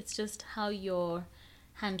with, it's just how you're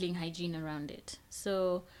handling hygiene around it.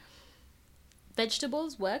 So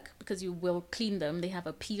vegetables work because you will clean them. They have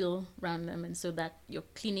a peel around them, and so that you're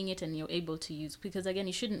cleaning it and you're able to use, because again,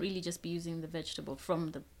 you shouldn't really just be using the vegetable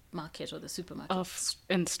from the market or the supermarket.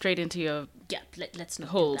 And straight into your let's not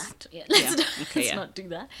holes. do that. Let's not do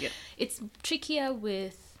that. It's trickier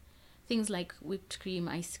with things like whipped cream,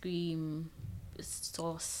 ice cream,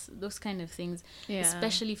 sauce, those kind of things,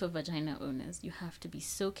 especially for vagina owners. You have to be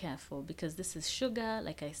so careful, because this is sugar.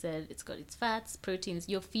 Like I said, it's got its fats, proteins.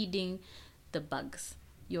 You're feeding the bugs.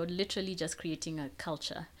 You're literally just creating a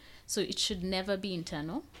culture. So it should never be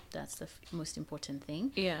internal. That's the most important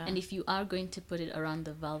thing. And if you are going to put it around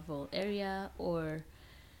the vulval area or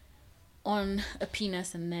on a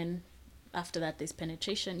penis, and then after that there's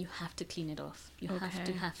penetration, you have to clean it off. You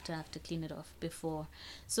have to clean it off before.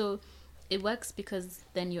 So it works because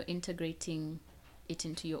then you're integrating it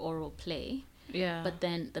into your oral play. Yeah. But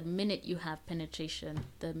then the minute you have penetration,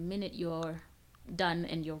 the minute you're done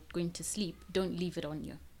and you're going to sleep, don't leave it on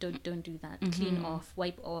you. Don't do that. Clean off,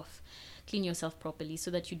 wipe off, clean yourself properly so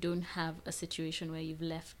that you don't have a situation where you've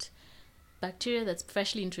left bacteria that's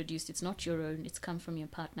freshly introduced. It's not your own, it's come from your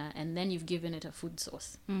partner, and then you've given it a food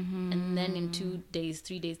source. And then in 2 days,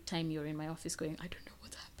 3 days time, you're in my office going, I don't know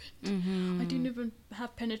what's happened. I didn't even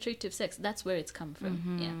have penetrative sex. That's where it's come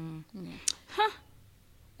from. Huh.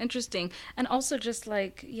 Interesting. And also just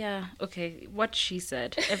like, yeah, okay, what she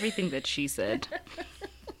said, everything that she said.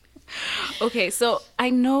 Okay, so I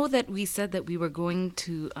know that we said that we were going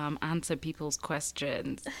to answer people's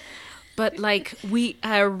questions, but like we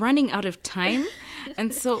are running out of time.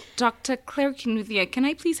 And so, Dr. Claire Kinuthia, can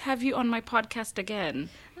I please have you on my podcast again?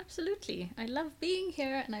 Absolutely. I love being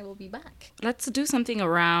here and I will be back. Let's do something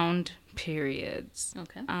around periods.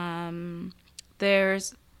 Okay.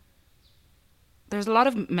 There's a lot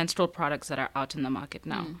of menstrual products that are out in the market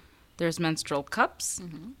now. There's menstrual cups.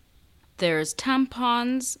 There's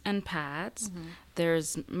tampons and pads.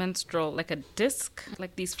 There's menstrual, like a disc,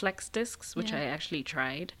 like these flex discs, which I actually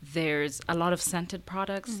tried. There's a lot of scented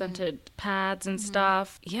products, scented pads and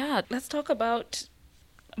stuff. Yeah, let's talk about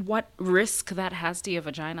what risk that has to your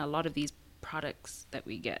vagina. A lot of these products that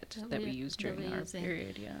we get, that we use during our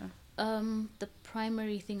period, The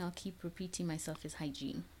primary thing I'll keep repeating myself is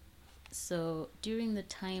hygiene. So during the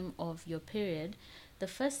time of your period, the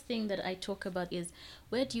first thing that I talk about is,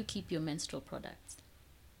 where do you keep your menstrual products?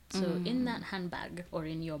 So in that handbag or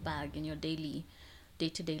in your bag, in your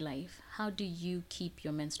day-to-day life, how do you keep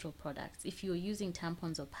your menstrual products? If you're using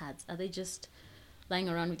tampons or pads, are they just lying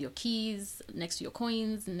around with your keys, next to your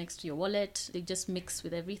coins, next to your wallet? They just mix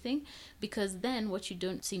with everything. Because then what you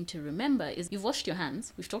don't seem to remember is you've washed your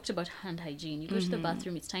hands. We've talked about hand hygiene. You go to the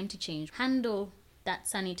bathroom, it's time to change. Handle that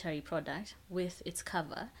sanitary product with its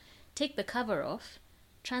cover. Take the cover off.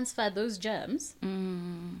 Transfer those germs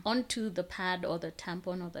onto the pad or the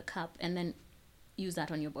tampon or the cup, and then use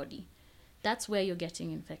that on your body. That's where you're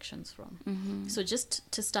getting infections from. So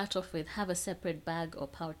just to start off with, have a separate bag or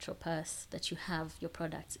pouch or purse that you have your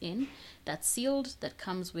products in, that's sealed, that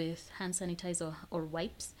comes with hand sanitizer or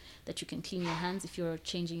wipes that you can clean your hands if you're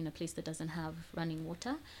changing in a place that doesn't have running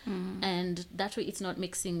water. And that way it's not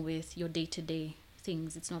mixing with your day-to-day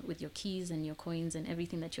things. It's not with your keys and your coins and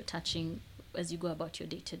everything that you're touching as you go about your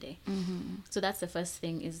day-to-day. So that's the first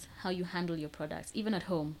thing, is how you handle your products. Even at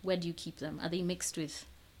home, where do you keep them? Are they mixed with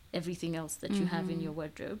everything else that you have in your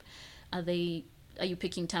wardrobe? Are you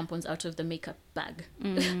picking tampons out of the makeup bag?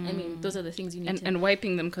 I mean, those are the things you need to... And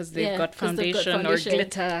wiping them because they've got foundation or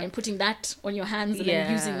glitter. And putting that on your hands and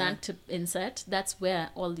then using that to insert. That's where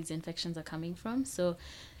all these infections are coming from. So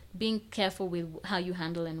being careful with how you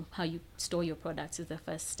handle and how you store your products is the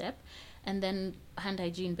first step. And then hand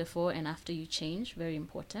hygiene before and after you change, very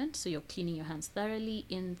important. So you're cleaning your hands thoroughly.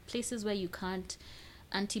 In places where you can't,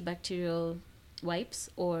 antibacterial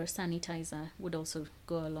wipes or sanitizer would also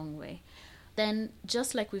go a long way. Then,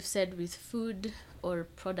 just like we've said with food or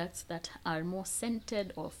products that are more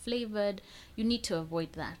scented or flavored, you need to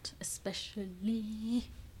avoid that, especially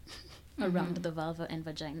around the vulva and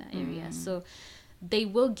vagina area. So they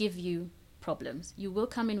will give you problems. You will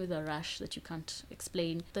come in with a rash that you can't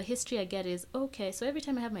explain. The history I get is, okay, so every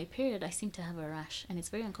time I have my period, I seem to have a rash, and it's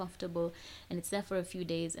very uncomfortable, and it's there for a few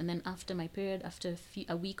days, and then after my period, after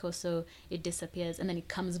a week or so, it disappears, and then it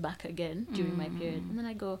comes back again during my period. And then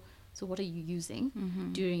I go, so what are you using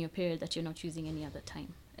during your period that you're not using any other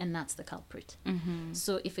time? And that's the culprit.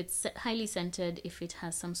 So if it's highly scented, if it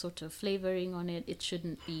has some sort of flavoring on it, it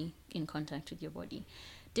shouldn't be in contact with your body.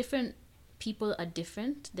 Different people are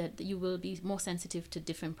different, that you will be more sensitive to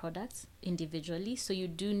different products individually. So you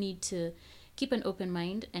do need to keep an open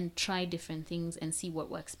mind and try different things and see what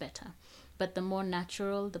works better. But the more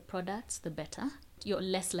natural the products, the better. You're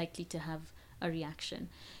less likely to have a reaction.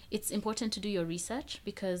 It's important to do your research,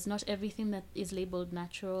 because not everything that is labeled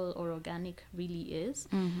natural or organic really is.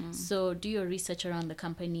 So do your research around the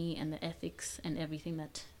company and the ethics and everything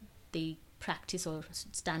that they practice or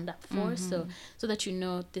stand up for, so that you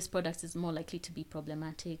know this product is more likely to be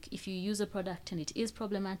problematic. If you use a product and it is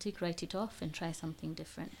problematic, write it off and try something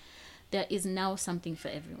different. There is now something for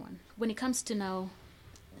everyone. When it comes to now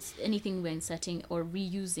anything we're inserting or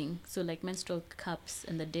reusing, so like menstrual cups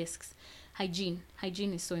and the discs,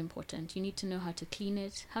 hygiene is so important. You need to know how to clean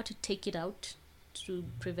it, how to take it out to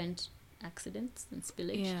prevent accidents and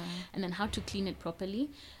spillage, and then how to clean it properly.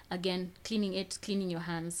 Again, cleaning your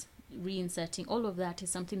hands, reinserting, all of that is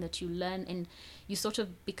something that you learn, and you sort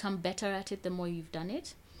of become better at it the more you've done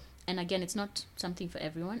it. and again, it's not something for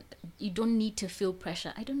everyone. You don't need to feel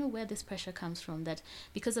pressure. I don't know where this pressure comes from, that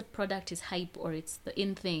because a product is hype or it's the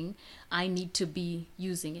in thing, I need to be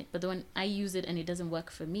using it. But when I use it and it doesn't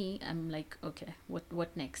work for me, I'm like, okay,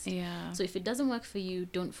 what next? Yeah. So if it doesn't work for you,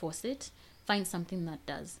 don't force it. Find something that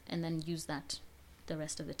does, and then use that the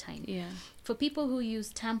rest of the time. Yeah. For people who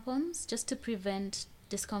use tampons, just to prevent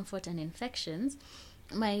discomfort and infections,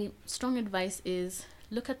 my strong advice is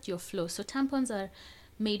look at your flow. So tampons are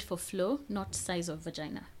made for flow, not size of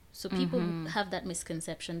vagina. So people have that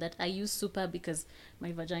misconception that I use super because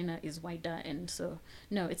my vagina is wider, and so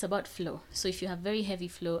no, it's about flow. So if you have very heavy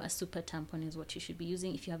flow, a super tampon is what you should be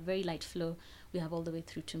using. If you have very light flow, we have all the way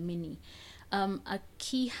through to mini. A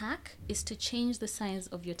key hack is to change the size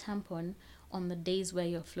of your tampon on the days where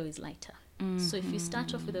your flow is lighter. So if you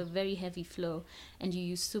start off with a very heavy flow and you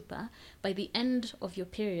use super, by the end of your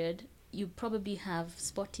period, you probably have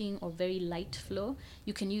spotting or very light flow.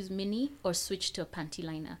 You can use mini or switch to a panty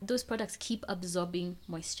liner. Those products keep absorbing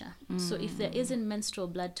moisture. So if there isn't menstrual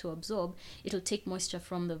blood to absorb, it'll take moisture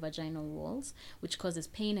from the vaginal walls, which causes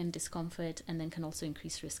pain and discomfort, and then can also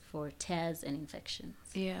increase risk for tears and infections.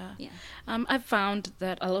 Yeah. Yeah. I've found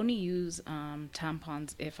that I'll only use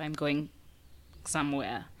tampons if I'm going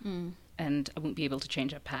somewhere and I won't be able to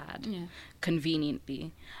change a pad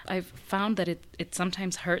conveniently. I've found that it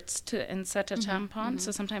sometimes hurts to insert a tampon,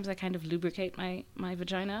 so sometimes I kind of lubricate my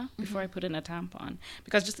vagina before I put in a tampon,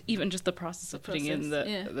 because just the process of putting in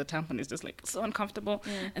the tampon is just like so uncomfortable,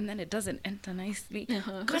 and then it doesn't enter nicely.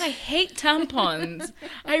 God, I hate tampons.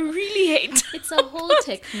 I really hate. It's a whole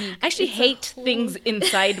technique. I actually hate things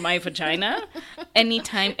inside my vagina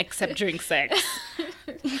anytime except during sex.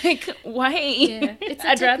 Like, why? Yeah, it's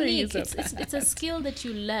I'd rather use it. It's a skill that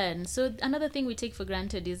you learn. So another thing we take for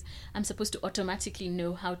granted is I'm supposed to automatically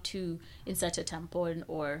know how to insert a tampon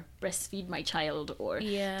or breastfeed my child, or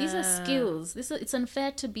these are skills. It's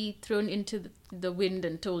unfair to be thrown into the wind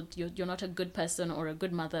and told you're not a good person or a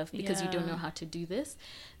good mother because you don't know how to do this.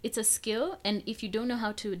 It's a skill, and if you don't know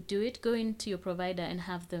how to do it, go into your provider and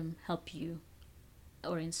have them help you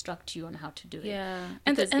or instruct you on how to do it. Yeah,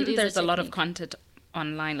 and there's a lot of content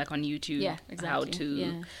online, like on YouTube, how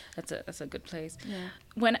to that's a good place.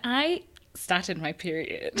 When I started my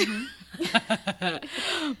period,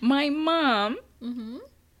 my mom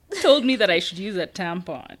told me that I should use a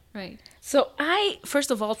tampon. Right. So I,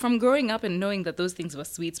 first of all, from growing up and knowing that those things were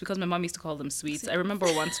sweets, because my mom used to call them sweets, I remember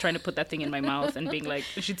once trying to put that thing in my mouth and being like,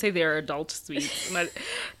 she'd say they are adult sweets. And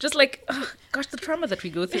just like, oh, gosh, the trauma that we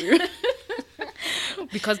go through.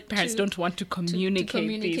 Because parents don't want to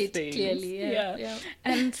communicate these things. Clearly, yeah.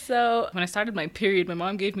 And so when I started my period, my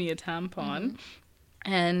mom gave me a tampon,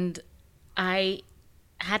 and I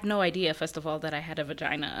had no idea, first of all, that I had a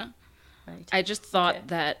vagina. Right. I just thought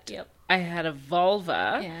that I had a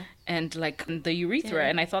vulva and like the urethra,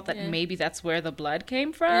 and I thought that maybe that's where the blood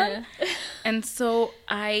came from. And so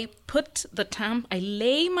I put I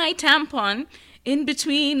lay my tampon in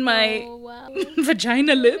between my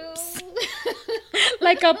vagina lips.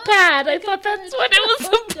 Like a pad. I thought that's what it was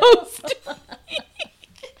supposed to be.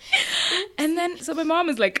 And then, so my mom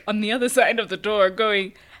is like on the other side of the door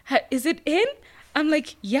going, is it in? I'm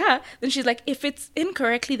like, yeah. Then she's like, if it's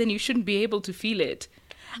incorrectly, then you shouldn't be able to feel it.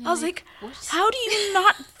 I was like, how do you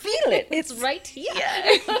not feel it? It's right here.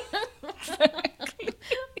 Exactly.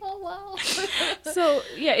 Oh, wow. So,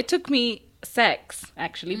 yeah, it took me sex,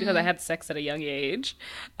 actually, because I had sex at a young age.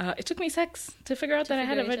 It took me sex to figure out that I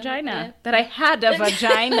had a vagina. That I had a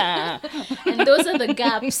vagina. And those are the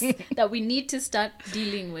gaps that we need to start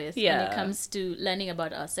dealing with when it comes to learning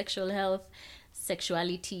about our sexual health,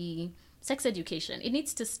 sexuality, sex education. It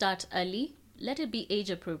needs to start early. Let it be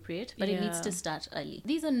age appropriate, but it needs to start early.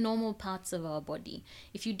 These are normal parts of our body.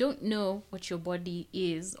 If you don't know what your body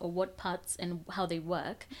is or what parts and how they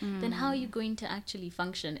work, then how are you going to actually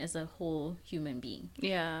function as a whole human being?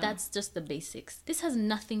 Yeah. That's just the basics. This has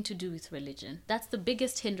nothing to do with religion. That's the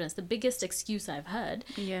biggest hindrance, the biggest excuse I've heard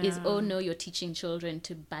is, oh no, you're teaching children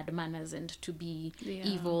to bad manners and to be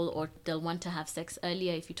evil, or they'll want to have sex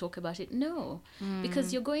earlier if you talk about it. No,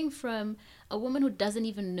 because you're going from a woman who doesn't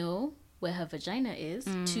even know where her vagina is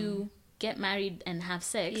to get married and have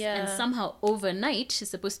sex, and somehow overnight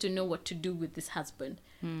she's supposed to know what to do with this husband.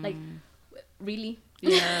 Like, really?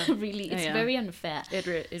 Really, it's very unfair. It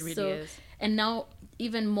really is. And now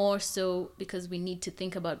even more so, because we need to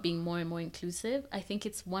think about being more and more inclusive, I think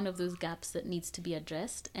it's one of those gaps that needs to be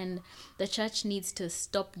addressed, and the church needs to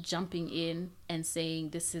stop jumping in and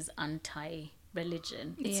saying this is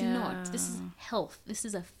anti-religion. It's not. This is health. This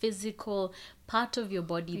is a physical part of your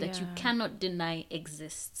body that you cannot deny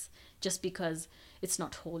exists. just because it's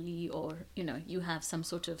not holy, or, you know, you have some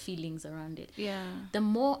sort of feelings around it. Yeah.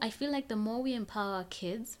 I feel like the more we empower our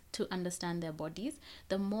kids to understand their bodies,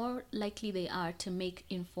 the more likely they are to make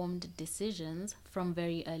informed decisions from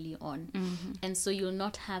very early on. And so you'll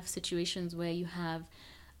not have situations where you have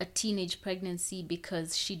a teenage pregnancy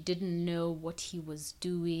because she didn't know what he was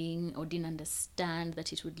doing or didn't understand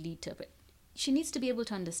that it would lead to. But she needs to be able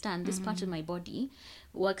to understand this part of my body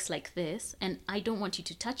works like this, and I don't want you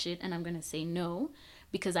to touch it, and I'm going to say no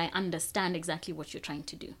because I understand exactly what you're trying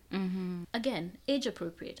to do. Again, age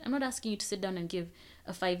appropriate. I'm not asking you to sit down and give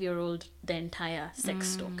a 5-year-old the entire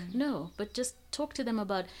sex talk. No, but just talk to them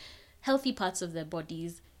about healthy parts of their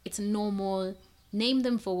bodies. It's normal. Name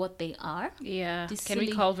them for what they are. Yeah. Can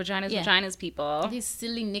we call vaginas, people? These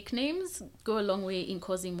silly nicknames go a long way in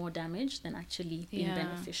causing more damage than actually being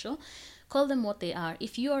beneficial. Call them what they are.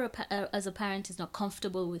 If you are as a parent is not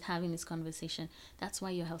comfortable with having this conversation, that's why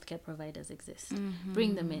your healthcare providers exist.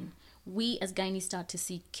 Bring them in. We as gynae start to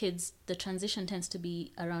see kids, the transition tends to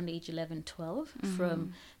be around age 11, 12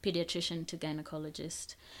 from pediatrician to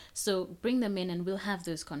gynecologist. So bring them in and we'll have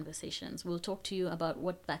those conversations. We'll talk to you about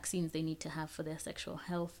what vaccines they need to have for their sexual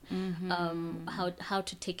health, how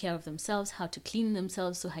to take care of themselves, how to clean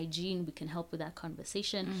themselves. So hygiene, we can help with that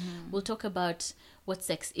conversation. We'll talk about what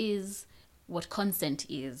sex is, what consent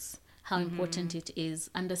is, how important it is,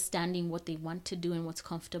 understanding what they want to do and what's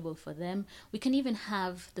comfortable for them. We can even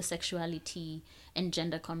have the sexuality and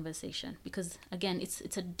gender conversation because, again,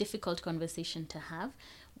 it's a difficult conversation to have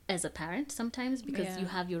as a parent sometimes because you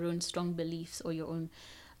have your own strong beliefs or your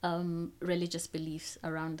own religious beliefs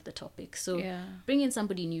around the topic. So bring in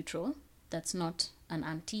somebody neutral that's not an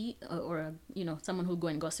auntie or someone who'll go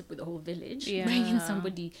and gossip with the whole village. Bring in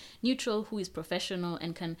somebody neutral who is professional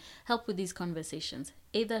and can help with these conversations,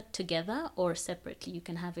 either together or separately. We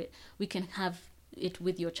can have it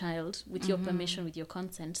with your child, with your permission, with your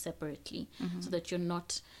consent, separately, so that you're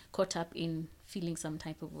not caught up in feeling some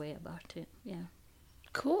type of way about it. Yeah.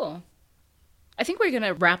 Cool. I think we're going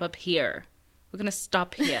to wrap up here. We're going to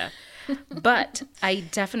stop here. But I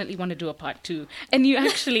definitely want to do a part 2. And you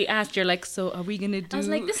actually asked, you're like, so are we going to do... I was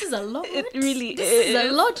like, this is a lot. It really this is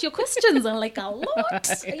a lot. Your questions are like a lot.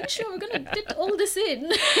 Are you sure we're going to fit all this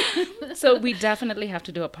in? So we definitely have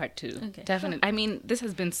to do a part 2. Okay. Definitely. I mean, this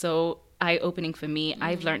has been so eye-opening for me.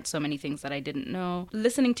 I've learned so many things that I didn't know.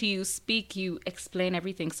 Listening to you speak, you explain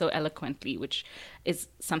everything so eloquently, which is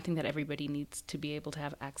something that everybody needs to be able to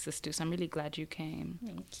have access to. So I'm really glad you came.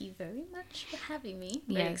 Thank you very much for having me.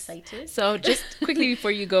 Very excited. So just quickly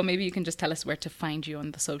before you go, maybe you can just tell us where to find you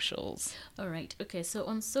on the socials. All right. Okay. So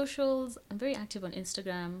on socials, I'm very active on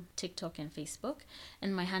Instagram, TikTok, and Facebook.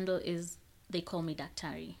 And my handle is, they call me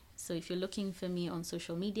Daktari. So if you're looking for me on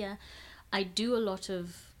social media, I do a lot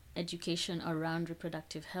of education around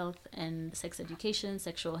reproductive health and sex education,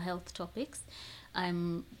 sexual health topics.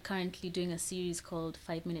 I'm currently doing a series called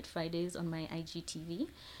 5-Minute Fridays on my IGTV,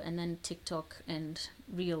 and then TikTok and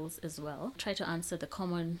Reels as well. Try to answer the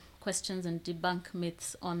common questions and debunk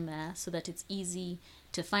myths on there so that it's easy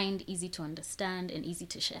to find, easy to understand, and easy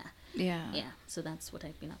to share. Yeah. So that's what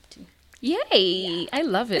I've been up to. Yay! Yeah. I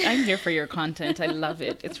love it. I'm here for your content. I love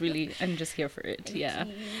it. It's really, I'm just here for it.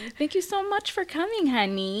 Thank you so much for coming,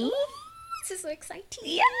 honey. Ooh, this is so exciting.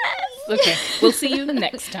 Yes! Okay, we'll see you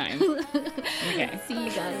next time. Okay. See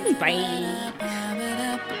you guys. Bye.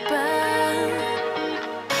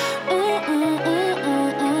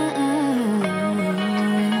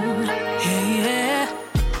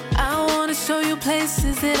 I want to show you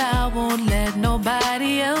places that I won't let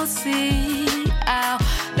nobody else see. I'll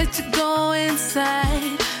let you go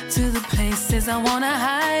inside to the places I wanna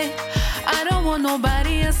hide. I don't want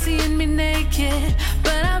nobody else seeing me naked,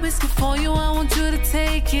 but I risk it for you, I want you to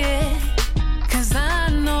take it. Cause I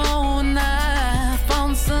know now I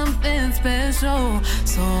found something special.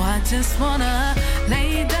 So I just wanna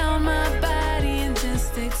lay down my body and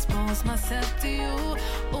just expose myself to you.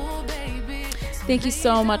 Oh baby. Thank you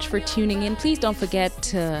so much for tuning in. Please don't forget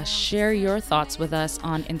to share your thoughts with us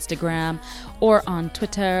on Instagram or on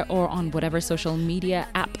Twitter or on whatever social media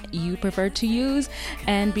app you prefer to use.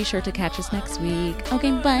 And be sure to catch us next week.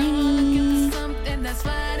 Okay, bye. Something that's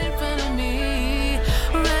right in front of me,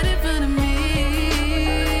 right in front of me.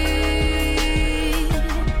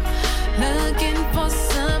 Looking for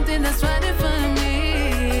something that's right in front of me.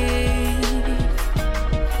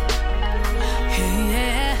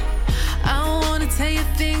 Yeah, I wanna tell you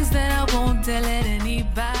things that I won't tell let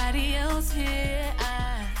anybody else hear.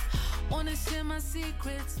 I wanna share my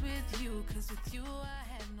secrets with you, cause with you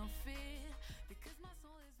I have no fear.